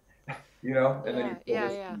later. you know, and then you Yeah, pull yeah,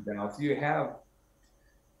 this yeah. thing down. So you have,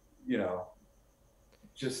 you know,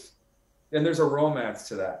 just, and there's a romance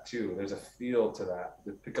to that too. There's a feel to that.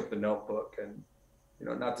 To pick up the notebook and, you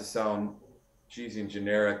know, not to sound cheesy and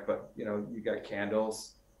generic, but you know, you got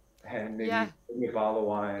candles and Yeah. maybe a bottle of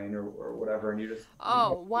wine or whatever, and you just, you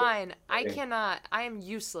Oh, wine. I know, cannot. I am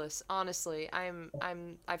useless, honestly.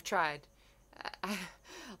 I've tried. I,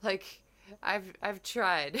 like I've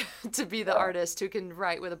tried to be the yeah, artist who can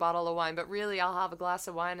write with a bottle of wine, but really I'll have a glass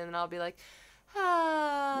of wine and then I'll be like,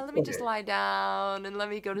 let me just okay. lie down and let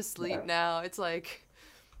me go to Yeah. sleep now. It's like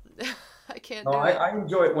I can't No, do it. I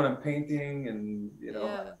enjoy it when I'm painting and you know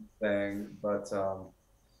Yeah. that thing, but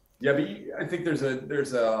yeah, but I think there's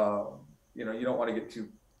a you know you don't want to get too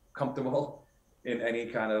comfortable in any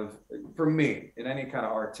kind of for me in any kind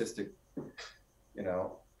of artistic you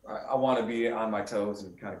know I want to be on my toes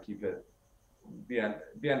and kind of keep it be on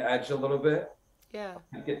edge a little bit. Yeah.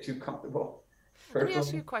 Not get too comfortable Let me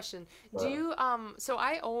ask you personally, a question. Do but you so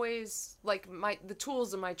I always like my the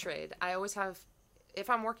tools of my trade. I always have if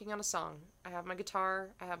I'm working on a song, I have my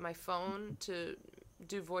guitar, I have my phone to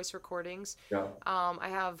do voice recordings. yeah, I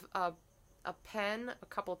have a pen, a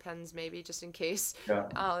couple pens maybe just in case yeah,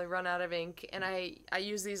 I run out of ink, and I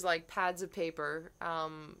use these like pads of paper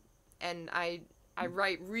and I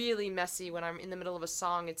write really messy when I'm in the middle of a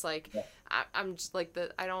song. It's like yeah, I'm just like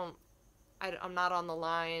the I don't I'm not on the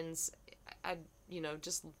lines. I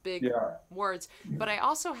just big yeah. words. But I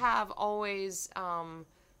also have always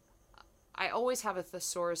I always have a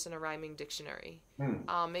thesaurus and a rhyming dictionary.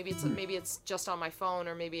 Hmm. Maybe it's just on my phone,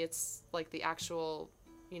 or maybe it's like the actual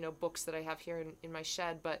books that I have here in my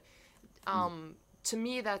shed. But to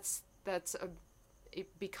me that's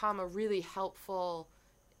it become a really helpful.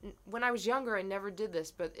 When I was younger, I never did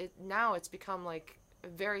this, but now it's become like a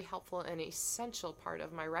very helpful and essential part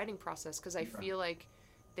of my writing process because I feel like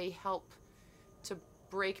they help to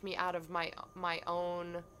break me out of my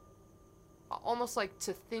own, almost like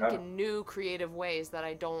to think Yeah. in new creative ways that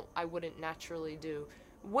I wouldn't naturally do.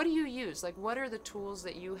 What do you use? Like, what are the tools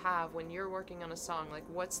that you have when you're working on a song? Like,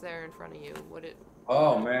 what's there in front of you?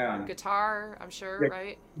 Oh man, Guitar, I'm sure, yeah,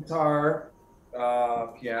 right? guitar,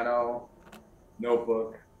 piano,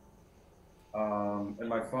 notebook, and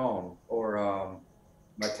my phone or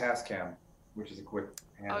my task cam, which is a quick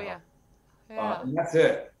Oh handheld. yeah, yeah. And that's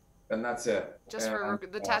it. And that's it. Just And for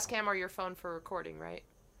the Tascam or your phone for recording, right?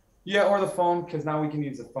 yeah, or the phone, because now we can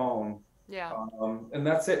use the phone. Yeah. And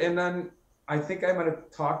that's it. And then I think I might have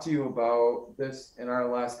talked to you about this in our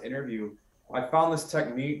last interview. I found this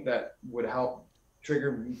technique that would help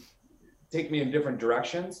trigger, take me in different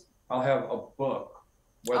directions. I'll have a book,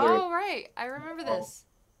 whether it's Oh right, I remember um, this.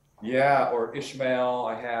 yeah, or Ishmael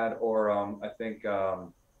I had, or I think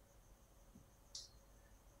um,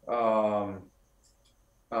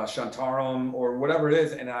 Shantaram or whatever it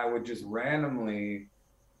is, and I would just randomly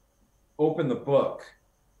open the book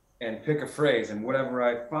and pick a phrase, and whatever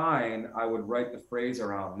I find, I would write the phrase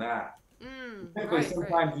around that. Typically, Right,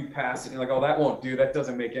 right, sometimes you pass it, and you're like, oh, that won't do. That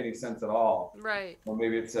doesn't make any sense at all. right, Or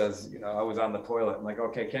maybe it says, you know, I was on the toilet. I'm like,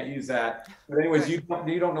 okay, can't use that. But anyways, right. you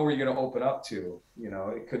don't know where you're going to open up to. You know,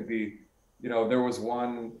 it could be, you know, there was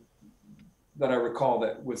one that I recall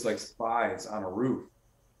that was like spies on a roof.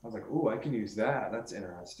 I was like, ooh, I can use that. That's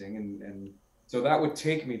interesting. And so that would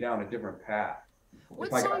take me down a different path. If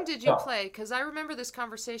What I song got did you stuck. play? Because I remember this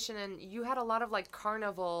conversation, and you had a lot of like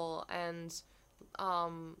carnival and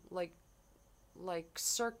um, like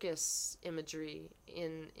circus imagery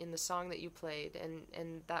in the song that you played,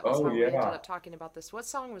 and that was Oh how we ended yeah. up talking about this. What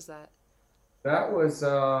song was that? That was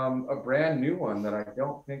a brand new one that I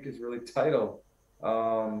don't think is really titled.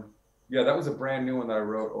 Yeah, that was a brand new one that I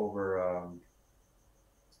wrote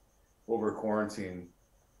over quarantine.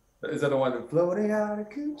 Is that the one that floating out of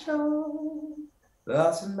control?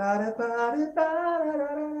 Lost in body, body,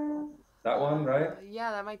 body, that one, right?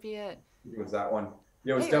 Yeah, that might be it. It was that one.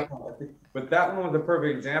 Yeah, it was Hey, are, definitely. I think, but that one was a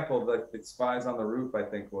perfect example. Like the Spies on the Roof, I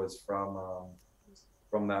think, was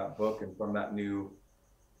from that book and from that new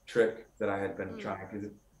trick that I had been mm, trying.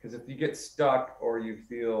 Because if you get stuck or you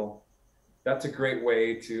feel, that's a great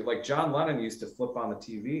way to like John Lennon used to flip on the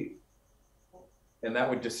TV, and that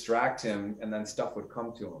would distract him, and then stuff would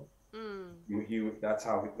come to him. mm, He that's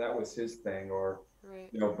how that was his thing. Or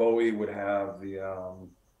right. you know, Bowie would have the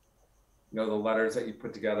you know the letters that you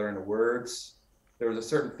put together into words. There was a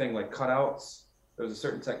certain thing like cutouts. There was a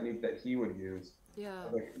certain technique that he would use. Yeah,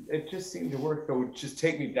 Like it just seemed to work. So it would just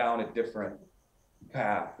take me down a different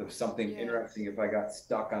path of something yeah. interesting. If I got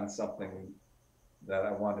stuck on something that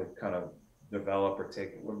I wanted to kind of develop or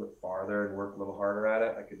take a little bit farther and work a little harder at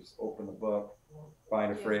it, I could just open the book,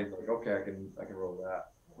 find a Yeah. phrase like, okay, I can roll that.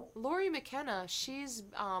 Lori McKenna, she's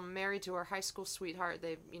married to her high school sweetheart.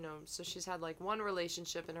 They, so she's had like one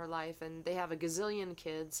relationship in her life, and they have a gazillion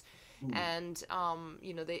kids. Hmm. And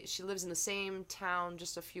she lives in the same town,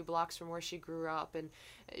 just a few blocks from where she grew up, and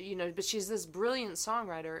but she's this brilliant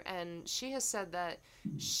songwriter, and she has said that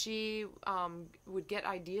she would get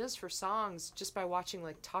ideas for songs just by watching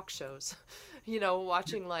like talk shows,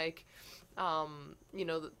 watching like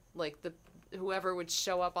like the whoever would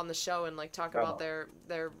show up on the show and like talk about Oh,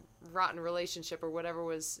 their rotten relationship or whatever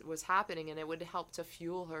was happening, and it would help to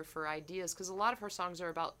fuel her for ideas, because a lot of her songs are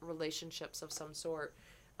about relationships of some sort.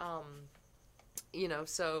 um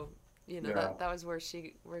so yeah. that was where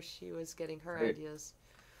she was getting her Hey, ideas.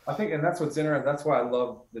 I think, and that's what's interesting. That's why I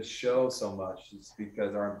love the show so much. Is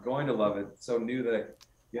because, or I'm going to love it. It's so new that,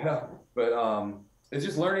 yeah. But it's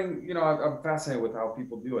just learning. I'm fascinated with how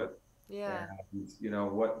people do it, Yeah.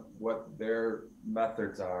 and what their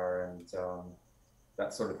methods are, and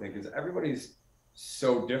that sort of thing. Because everybody's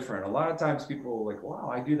so different. A lot of times people are like, "Wow,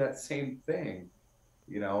 I do that same thing,"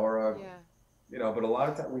 or Yeah. but a lot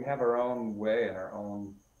of times we have our own way and our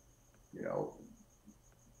own, you know,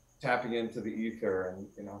 tapping into the ether,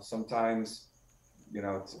 and sometimes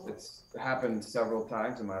it's happened several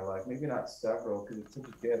times in my life, maybe not several because it's such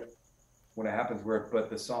a gift when it happens, but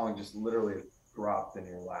the song just literally dropped in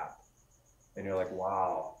your lap, and you're like,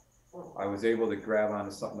 wow, I was able to grab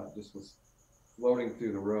onto something that just was floating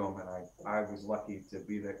through the room, and I was lucky to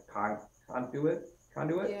be the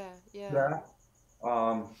conduit Yeah. to Yeah. that.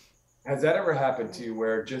 Has that ever happened to you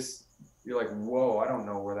where just you're like, whoa, I don't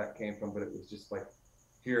know where that came from, but it was just like,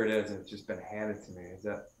 here it is, and it's just been handed to me. Is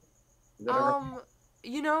that ever? um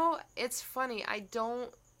it's funny. I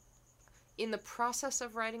don't In the process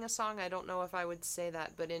of writing a song, I don't know if I would say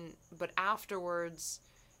that, but afterwards,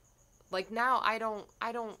 like now, I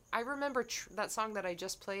remember that song that I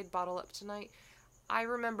just played, Bottle Up Tonight. I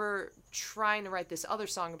remember trying to write this other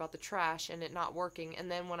song about the trash and it not working, and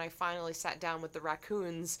then when I finally sat down with the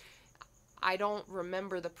raccoons, I don't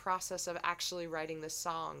remember the process of actually writing this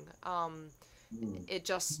song. Hmm. It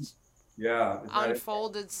just Yeah,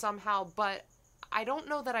 unfolded somehow, but I don't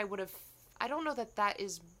know that I would have. I don't know that that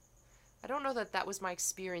is. I don't know that that was my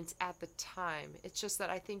experience at the time. It's just that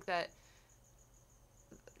I think that,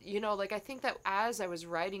 like I think that as I was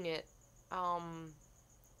writing it, um,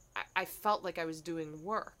 I felt like I was doing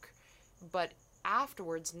work, but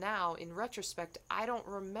afterwards, now in retrospect, I don't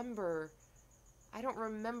remember. I don't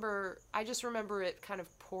remember. I just remember it kind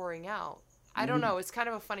of pouring out. I don't mhm, know. It's kind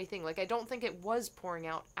of a funny thing. Like, I don't think it was pouring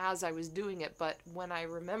out as I was doing it, but when I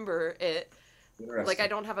remember it, like, I interesting.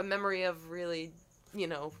 don't have a memory of really, you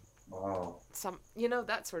know, Wow.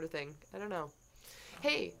 that sort of thing. I don't know.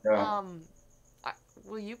 Hey, Yeah. I,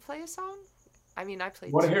 will you play a song? I mean, I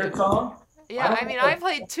You played want to hear two. a song? I Yeah, don't I mean, I know.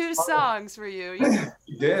 played two songs for you. You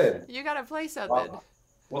You did. you gotta play something. Wow.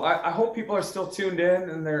 Well, I hope people are still tuned in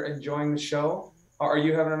and they're enjoying the show. Are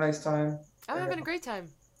you having a nice time? I'm having a great time.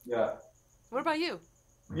 Yeah. What about you?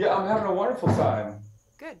 Yeah, I'm having a wonderful time.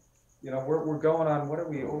 Good. We're going on, what are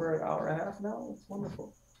we, over an hour and a half now? It's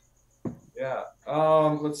wonderful. Yeah.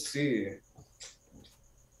 Let's see.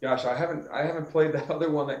 Gosh, I haven't played the other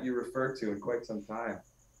one that you referred to in quite some time.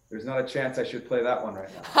 There's not a chance I should play that one right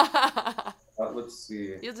now. Let's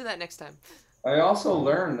see. You'll do that next time. I also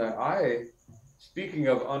learned that speaking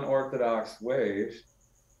of unorthodox ways,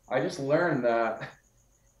 I just learned that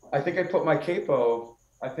I think I put my capo.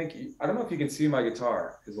 I don't know if you can see my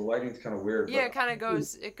guitar because the lighting's kind of weird, Yeah, but it kind of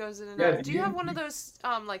goes. It goes in and yeah, out. Do you have one of those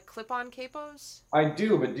like clip-on capos? I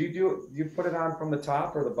do, but do you put it on from the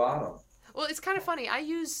top or the bottom? Well, it's kind of funny. I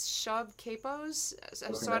use Shub capos,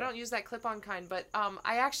 so I Okay. don't use that clip-on kind. But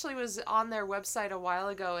I actually was on their website a while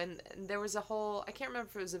ago, and there was a whole. I can't remember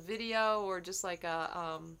if it was a video or just like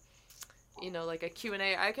like a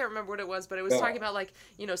Q&A. I can't remember what it was, but it was Yeah. talking about like,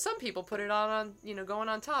 some people put it on, going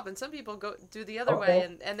on top, and some people go do the other way,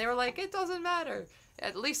 Okay. and they were like, it doesn't matter.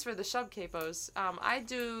 At least for the Shub capos, I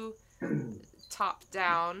do top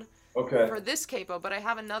down Okay. for this capo, but I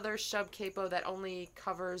have another Shub capo that only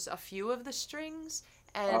covers a few of the strings,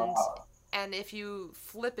 and Uh, if you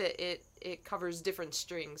flip it, it covers different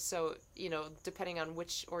strings. So, depending on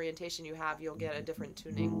which orientation you have, you'll get a different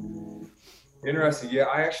tuning. Interesting. Yeah,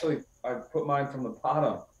 I put mine from the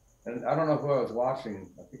bottom, and I don't know who I was watching.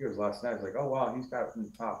 I think it was last night. I was like, oh wow, he's got it from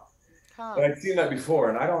the top. Huh. But I'd seen that before,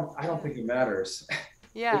 and I don't Yeah. think it matters.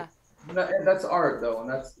 Yeah. That's art though,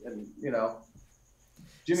 and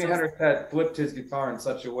Jimi So Hendrix had flipped his guitar in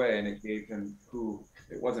such a way, and it gave him who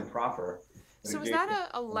it wasn't proper. And So it was gave me,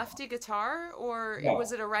 that a lefty guitar, or yeah.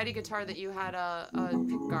 was it a righty guitar that you had a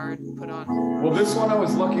pick guard put on? Well, this one I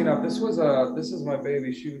was lucky enough. This is my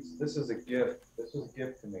baby. This is a gift. This was a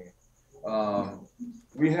gift to me.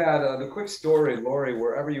 We had the quick story, Lori,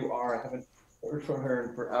 wherever you are. I haven't heard from her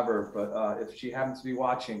in forever, but if she happens to be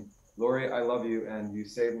watching, Lori, I love you, and you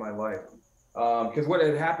saved my life. Because what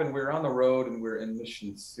had happened, we were on the road and we were in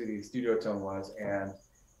Mission City, ArthurAutumn was, and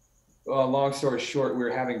long story short, we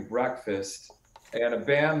were having breakfast, and a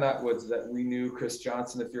band that we knew, Chris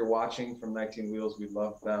Johnson, if you're watching, from 19 Wheels, we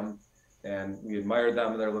loved them, and we admired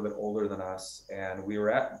them. They're a little bit older than us, and we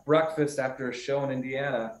were at breakfast after a show in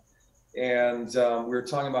Indiana, and we were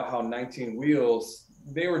talking about how 19 Wheels,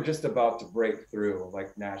 they were just about to break through,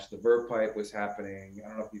 like Nash, the Verpipe was happening. I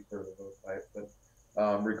don't know if you've heard of the Verpipe,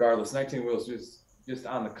 but regardless, 19 Wheels was just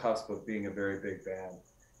on the cusp of being a very big band.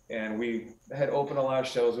 And we had opened a lot of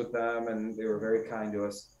shows with them, and they were very kind to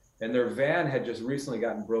us. And their van had just recently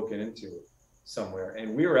gotten broken into somewhere.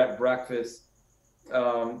 And we were at breakfast,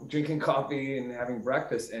 drinking coffee and having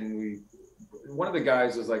breakfast. And one of the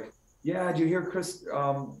guys was like, yeah, did you hear Chris,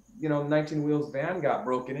 19 Wheels van got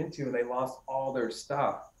broken into and they lost all their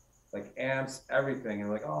stuff, like amps, everything. And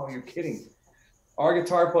we're like, oh, you're kidding. Our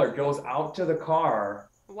guitar player goes out to the car.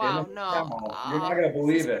 Wow, no. You're not going to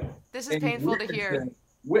believe it. This is painful to hear.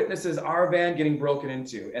 Witnesses our van getting broken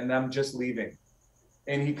into and them just leaving.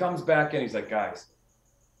 And he comes back and he's like, guys,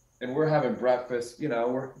 and we're having breakfast,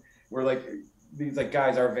 we're like, he's like,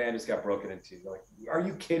 guys, our van just got broken into. We're like, are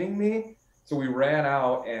you kidding me? So we ran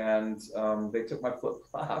out and they took my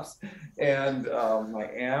flip-flops and my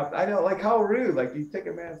amp. I know, like, how rude, like you take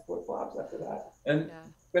a man's flip-flops after that. And yeah.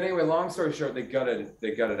 But anyway, long story short, they gutted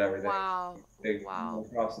everything. Wow. They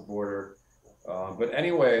across the border. But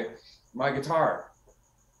anyway, my guitar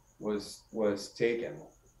was taken,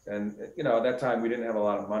 and at that time we didn't have a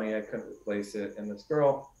lot of money. I couldn't replace it, and this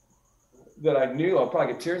girl that I knew, I'll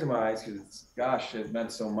probably get tears in my eyes because gosh, it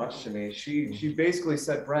meant so much to me. She basically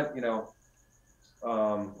said, Brent,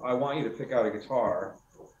 I want you to pick out a guitar,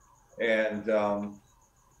 and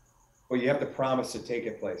but you have to promise to take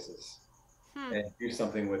it places and do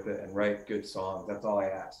something with it and write good songs. That's all I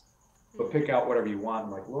asked. But pick out whatever you want.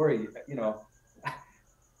 I'm like, Lori,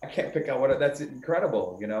 I can't pick out that's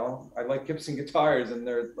incredible. I like Gibson guitars and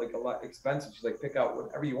they're like a lot expensive. She's like, pick out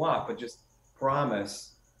whatever you want, but just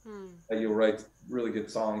promise that you'll write really good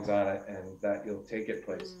songs on it and that you'll take it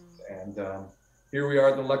places. And here we are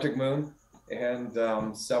at the Electric Moon, and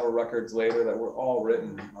several records later that were all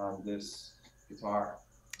written on this guitar.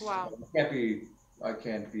 Wow. I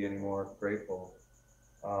can't be any more grateful.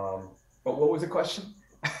 But what was the question?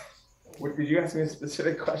 Did you ask me a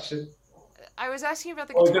specific question? I was asking about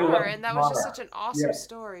the guitar, and that was just such an awesome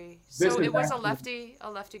story. So it was a lefty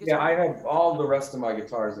guitar. Yeah, I have all the rest of my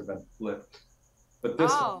guitars have been flipped, but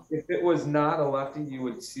this, if it was not a lefty, you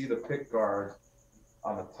would see the pick guard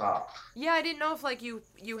on the top. Yeah, I didn't know if like you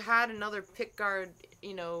had another pick guard,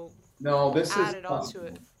 No, this added onto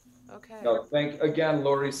it. Okay. No, again,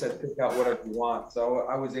 Lori said pick out whatever you want, so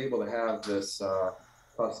I was able to have this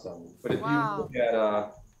custom. But if you look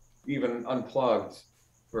at even Unplugged.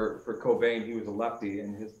 For Cobain, he was a lefty,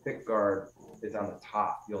 and his pick guard is on the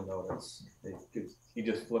top. You'll notice he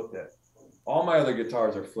just flipped it. All my other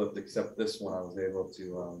guitars are flipped except this one. I was able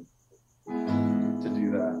to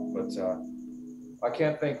do that. But I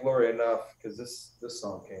can't thank Lori enough because this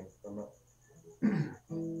song came from it.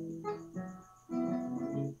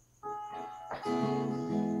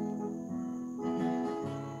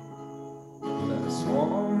 The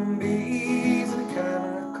swarm bees and the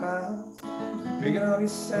kind of clouds picking up your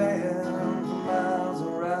sand for miles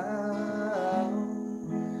around,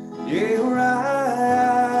 yeah, around.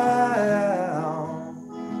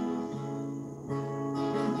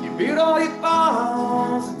 You build all your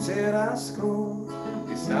farms until I school.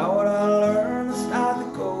 It's not what I learned, it's not the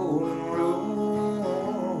golden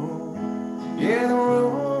rule, yeah, the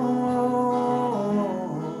rule.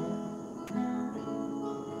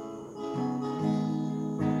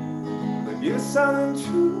 But you're something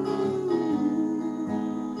true.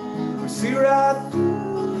 See right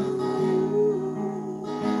through,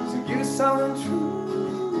 so give something true.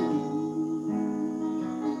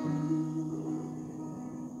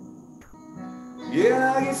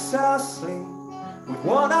 Yeah, I guess I sleep with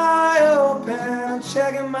one eye open,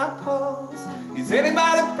 checking my pulse. Is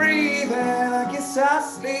anybody breathing? I guess I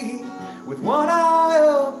sleep with one eye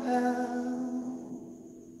open.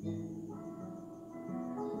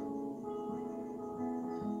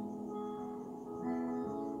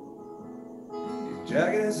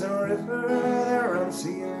 Jagged as a river that runs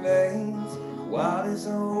in veins, wild as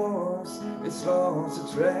a horse, it's lost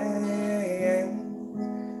a train.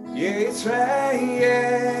 Yeah, it's rain.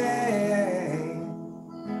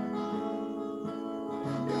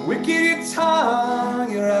 Wicked your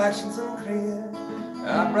tongue, your actions unclear.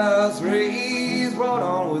 Eyebrows raised, brought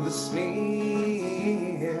on with a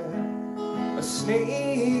sneer. A sneer.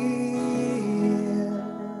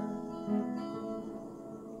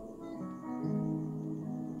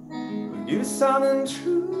 We give us something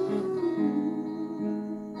true.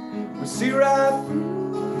 We see right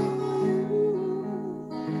through.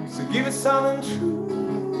 So give us something true.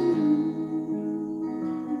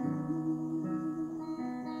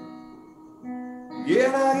 Yeah,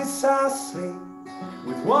 I guess I sleep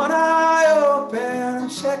with one eye open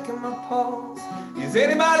and checking my pulse. Is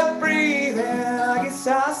anybody breathing? I guess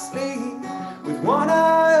I sleep with one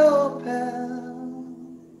eye open.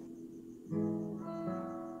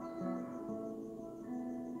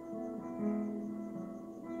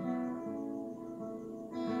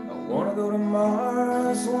 I wanna go to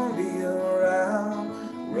Mars, wanna be around,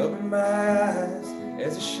 rubbing my eyes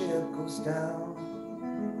as the ship goes down.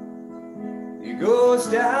 It goes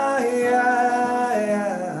down.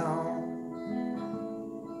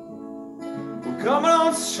 We're coming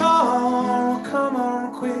on strong, we're coming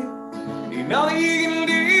on quick. Ain't nothing you can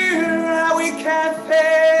do, we can't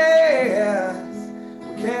face,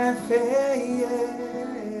 we can't face.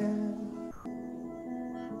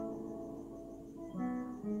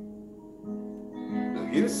 They'll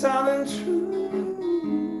give us something true,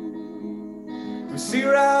 we see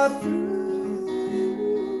right through.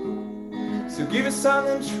 So give us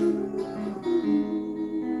something true.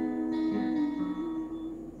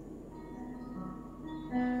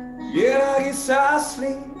 Yeah, I guess I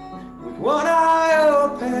sleep with one eye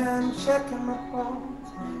open, checking my pulse.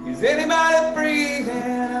 Is anybody breathing?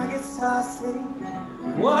 I guess I sleep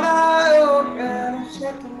with one eye open,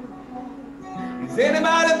 checking my pulse. Is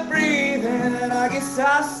anybody breathing? I guess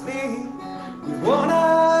I sleep with one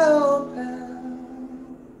eye open.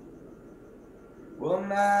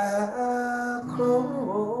 One eye closed.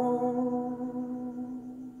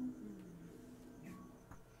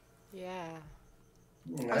 Yeah.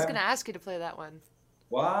 I was going to ask you to play that one.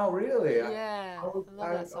 Wow, really? Yeah, I love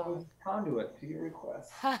that song. I was conduit to your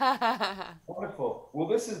request. Wonderful. Well,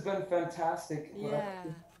 this has been fantastic. Yeah.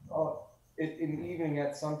 In the evening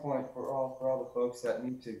at some point for all the folks that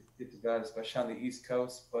need to get to bed, especially on the East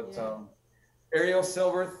Coast. But Yeah. Arielle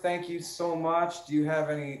Silver, thank you so much. Do you have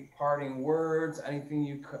any parting words?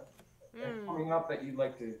 Anything coming up that you'd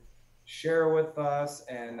like to share with us?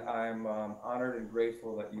 And I'm honored and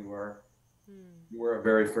grateful that you were a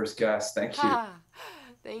very first guest. Thank you.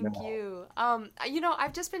 Thank you.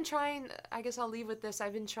 I've just been trying, I guess I'll leave with this.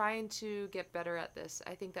 I've been trying to get better at this.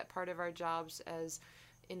 I think that part of our jobs as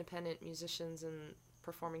independent musicians and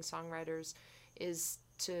performing songwriters is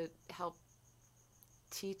to help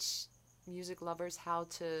teach music lovers how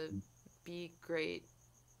to be great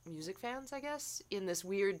music fans, I guess, in this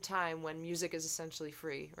weird time when music is essentially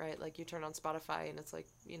free, right? Like you turn on Spotify and it's like,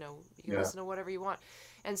 you can listen to whatever you want.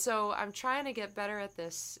 And so I'm trying to get better at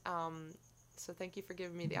this. So thank you for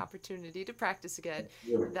giving me the opportunity to practice again.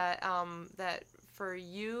 That for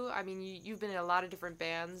you, I mean, you've been in a lot of different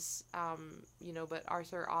bands, but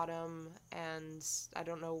ArthurAutumn, and I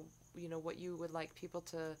don't know, what you would like people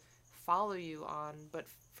to follow you on, but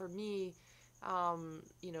for me,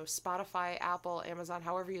 Spotify, Apple, Amazon,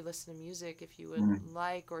 however you listen to music, if you would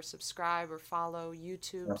like or subscribe or follow,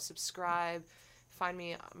 YouTube, subscribe, find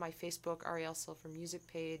me on my Facebook, Arielle Silver music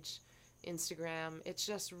page, Instagram. It's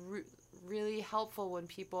just really helpful when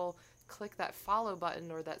people click that follow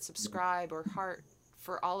button or that subscribe or heart.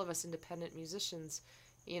 For all of us independent musicians,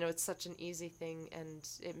 it's such an easy thing and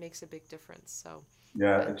it makes a big difference. So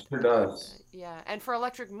yeah, it sure does. Yeah, and for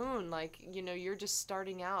Electric Moon, you're just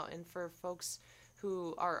starting out, and for folks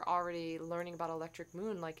who are already learning about Electric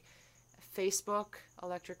Moon, like Facebook,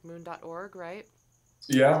 electricmoon.org, right?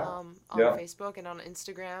 Yeah. On Facebook and on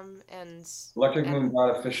Instagram and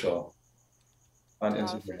electricmoon.official on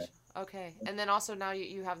Instagram. Okay, and then also now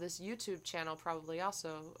you have this YouTube channel, probably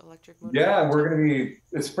also Electric Moon. Yeah,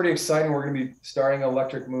 it's pretty exciting. We're gonna be starting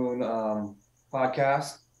Electric Moon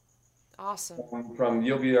podcast. Awesome.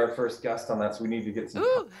 You'll be our first guest on that, so we need to get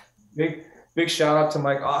some big shout out to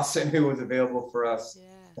Mike Austin, who was available for us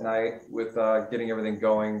tonight with getting everything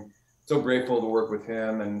going. So grateful to work with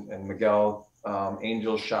him and Miguel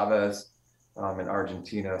Angel Chavez in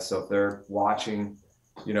Argentina. So if they're watching,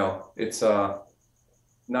 it's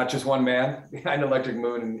not just one man behind Electric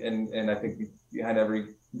Moon, and I think behind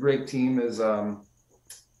every great team is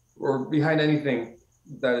or behind anything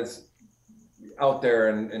that is out there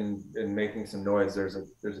and making some noise. There's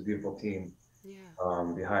a beautiful team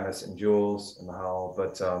behind us, and Jules and Howell.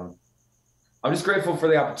 But I'm just grateful for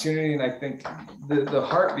the opportunity, and I think the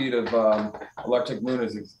heartbeat of Electric Moon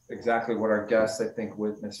is exactly what our guests, I think,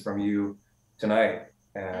 witnessed from you tonight,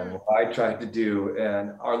 and what I tried to do,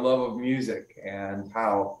 and our love of music, and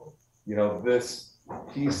how, you know, this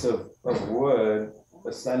piece of wood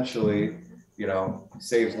essentially, you know,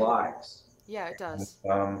 saves lives. Yeah, it does.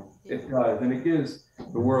 It does, and it gives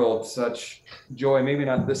the world such joy. Maybe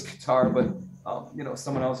not this guitar, but you know,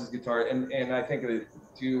 someone else's guitar. And I think that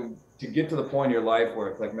to get to the point in your life where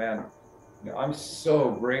it's like, man, you know, I'm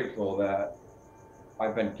so grateful that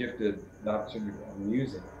I've been gifted the opportunity of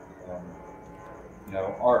music, and, you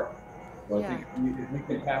know, art. So I think if we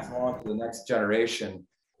can pass it on to the next generation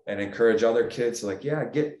and encourage other kids to, like, yeah,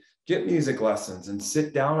 get music lessons and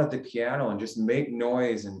sit down at the piano and just make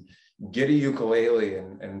noise and get a ukulele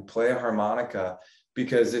and play a harmonica,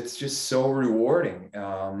 because it's just so rewarding.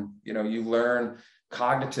 You know, you learn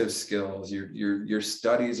cognitive skills, your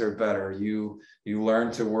studies are better, you learn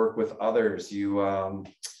to work with others, you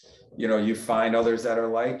know, you find others that are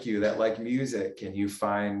like you, that like music, and you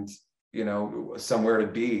find, you know, somewhere to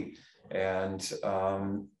be. And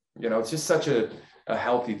you know, it's just such a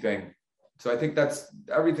healthy thing. So I think that's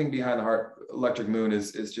everything behind the Electric Moon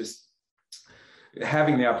is just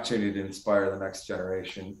having the opportunity to inspire the next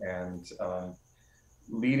generation, and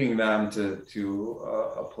leading them to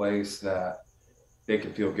a place that they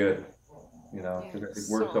can feel good, you know, because I think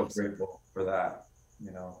we're so grateful for that,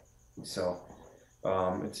 you know. So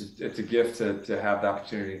it's a gift to have the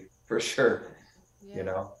opportunity, for sure, you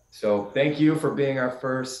know. So thank you for being our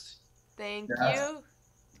first. Thank you.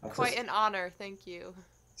 Quite an honor. Thank you.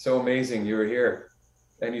 So amazing you were here,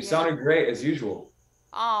 and you sounded great as usual.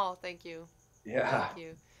 Oh, thank you. Yeah. Thank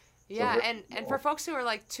you. Yeah, and for folks who are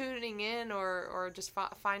like tuning in or just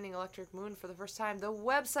finding Electric Moon for the first time, the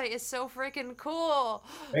website is so freaking cool.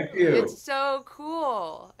 Thank you. It's so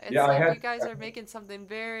cool. It's like you guys are making something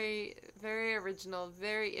very, very original,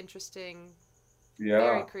 very interesting,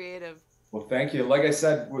 very creative. Well, thank you. Like I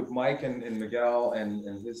said, with Mike and Miguel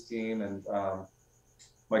and his team, and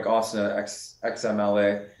Mike Austin at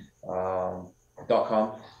xmla.com.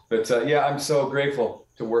 But yeah, I'm so grateful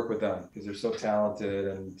to work with them, because they're so talented,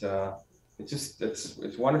 and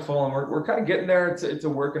it's wonderful, and we're kind of getting there. It's a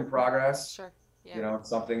work in progress. Sure. Yeah. You know, it's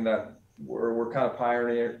something that we're kind of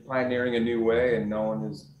pioneering a new way, and no one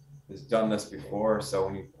has done this before. So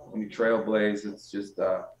when you trailblaze, it's just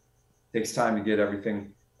takes time to get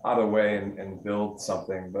everything out of the way and build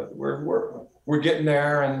something. But we're getting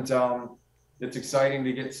there, and it's exciting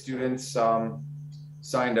to get students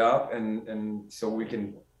signed up, and so we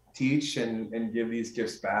can teach and give these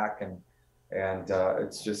gifts back, and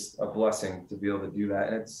it's just a blessing to be able to do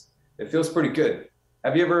that, and it feels pretty good.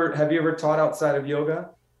 Have you ever taught outside of yoga?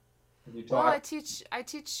 Have you taught? Well, I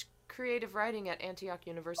teach creative writing at Antioch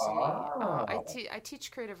University. I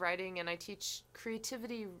teach creative writing, and I teach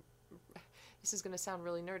creativity. This is going to sound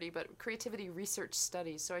really nerdy, but creativity research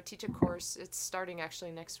studies. So I teach a course. It's starting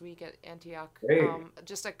actually next week at Antioch.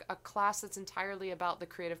 Just a class that's entirely about the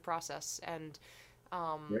creative process, and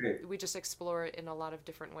we just explore it in a lot of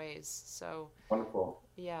different ways. So wonderful.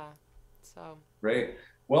 Yeah. So great.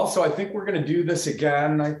 Well, so I think we're going to do this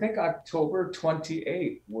again. I think October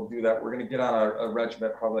 28th we'll do that. We're going to get on a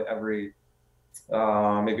regiment probably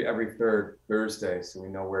maybe every third Thursday, so we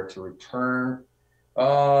know where to return.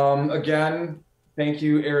 Again, thank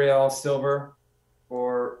you, Arielle Silver,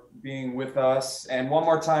 for being with us. And one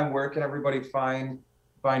more time, where can everybody find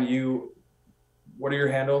you? What are your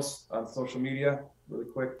handles on social media, really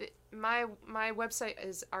quick? My website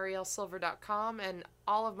is ariellesilver.com, and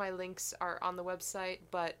all of my links are on the website,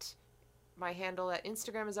 but my handle at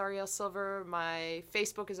Instagram is Arielle Silver. My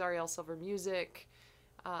Facebook is Arielle Silver Music.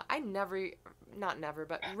 I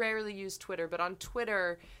rarely use Twitter, but on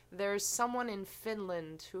Twitter, there's someone in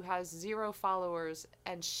Finland who has 0 followers,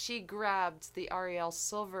 and she grabbed the Arielle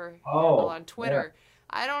Silver handle on Twitter. Yeah.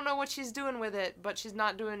 I don't know what she's doing with it, but she's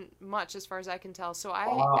not doing much as far as I can tell. So I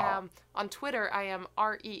am, on Twitter, I am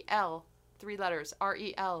REL, 3 letters,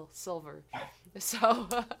 REL Silver. So...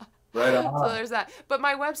 Right on. So there's that. But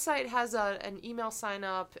my website has an email sign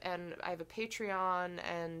up, and I have a Patreon,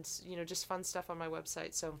 and just fun stuff on my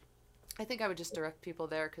website. So I think I would just direct people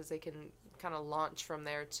there, because they can kind of launch from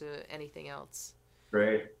there to anything else.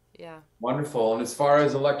 Great. Yeah. Wonderful. And as far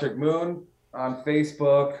as Electric Moon on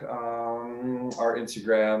Facebook, our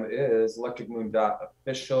Instagram is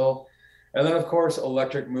electricmoon.official, and then of course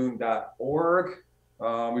electricmoon.org.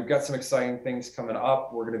 We've got some exciting things coming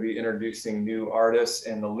up. We're going to be introducing new artists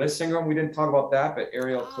in the listening room. We didn't talk about that, but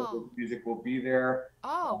Arielle Silver music will be there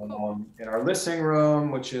Cool. in our listening room,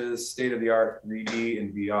 which is state of the art 3D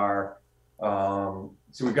and VR.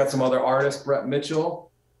 So we've got some other artists. Brett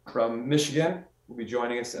Mitchell from Michigan will be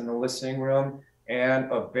joining us in the listening room,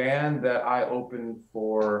 and a band that I opened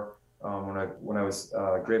for when I was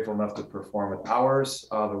grateful enough to perform with Ours,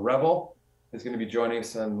 the Rebel, is going to be joining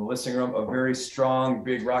us in the listening room. A very strong,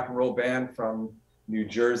 big rock and roll band from New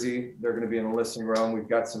Jersey. They're going to be in the listening room. We've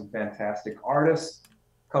got some fantastic artists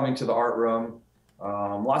coming to the art room.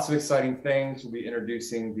 Lots of exciting things. We'll be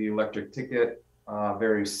introducing the electric ticket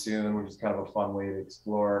very soon, which is kind of a fun way to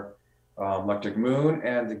explore Electric Moon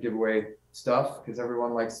and to give away stuff because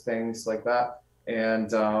everyone likes things like that. And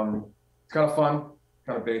it's kind of fun,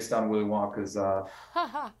 kind of based on Willy Wonka's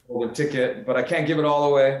golden ticket, but I can't give it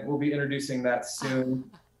all away. We'll be introducing that soon.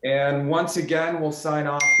 And once again, we'll sign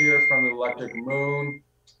off here from the Electric Moon.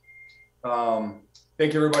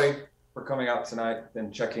 Thank you, everybody, for coming out tonight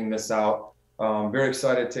and checking this out. Very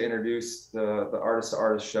excited to introduce the Artist to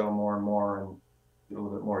Artist show more and more and get a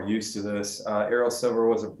little bit more used to this. Arielle Silver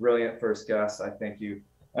was a brilliant first guest. I thank you.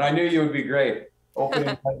 And I knew you would be great.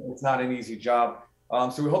 Opening, it's not an easy job.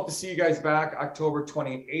 So we hope to see you guys back October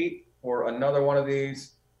 28th for another one of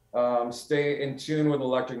these. Stay in tune with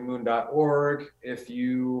electricmoon.org. If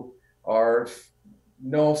you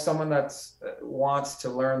know someone that wants to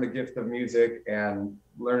learn the gift of music and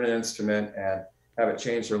learn an instrument and have it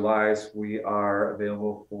change their lives, we are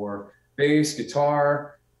available for bass,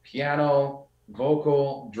 guitar, piano,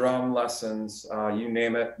 vocal, drum lessons, you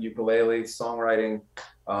name it, ukulele, songwriting,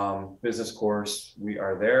 business course. We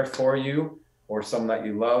are there for you, or someone that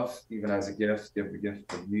you love, even as a gift, give the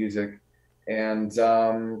gift of music. And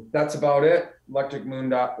that's about it.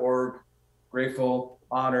 Electricmoon.org. Grateful,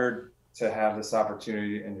 honored to have this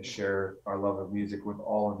opportunity and to share our love of music with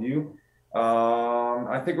all of you.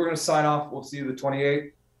 I think we're going to sign off. We'll see you the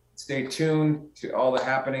 28th. Stay tuned to all the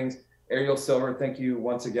happenings. Arielle Silver, thank you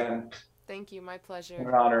once again. Thank you. My pleasure.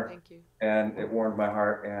 An honor. Thank you. And it warmed my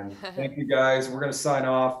heart. And thank you, guys. We're going to sign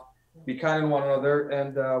off. Be kind to one another,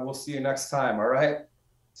 and we'll see you next time. All right?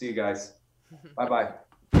 See you guys. Bye-bye.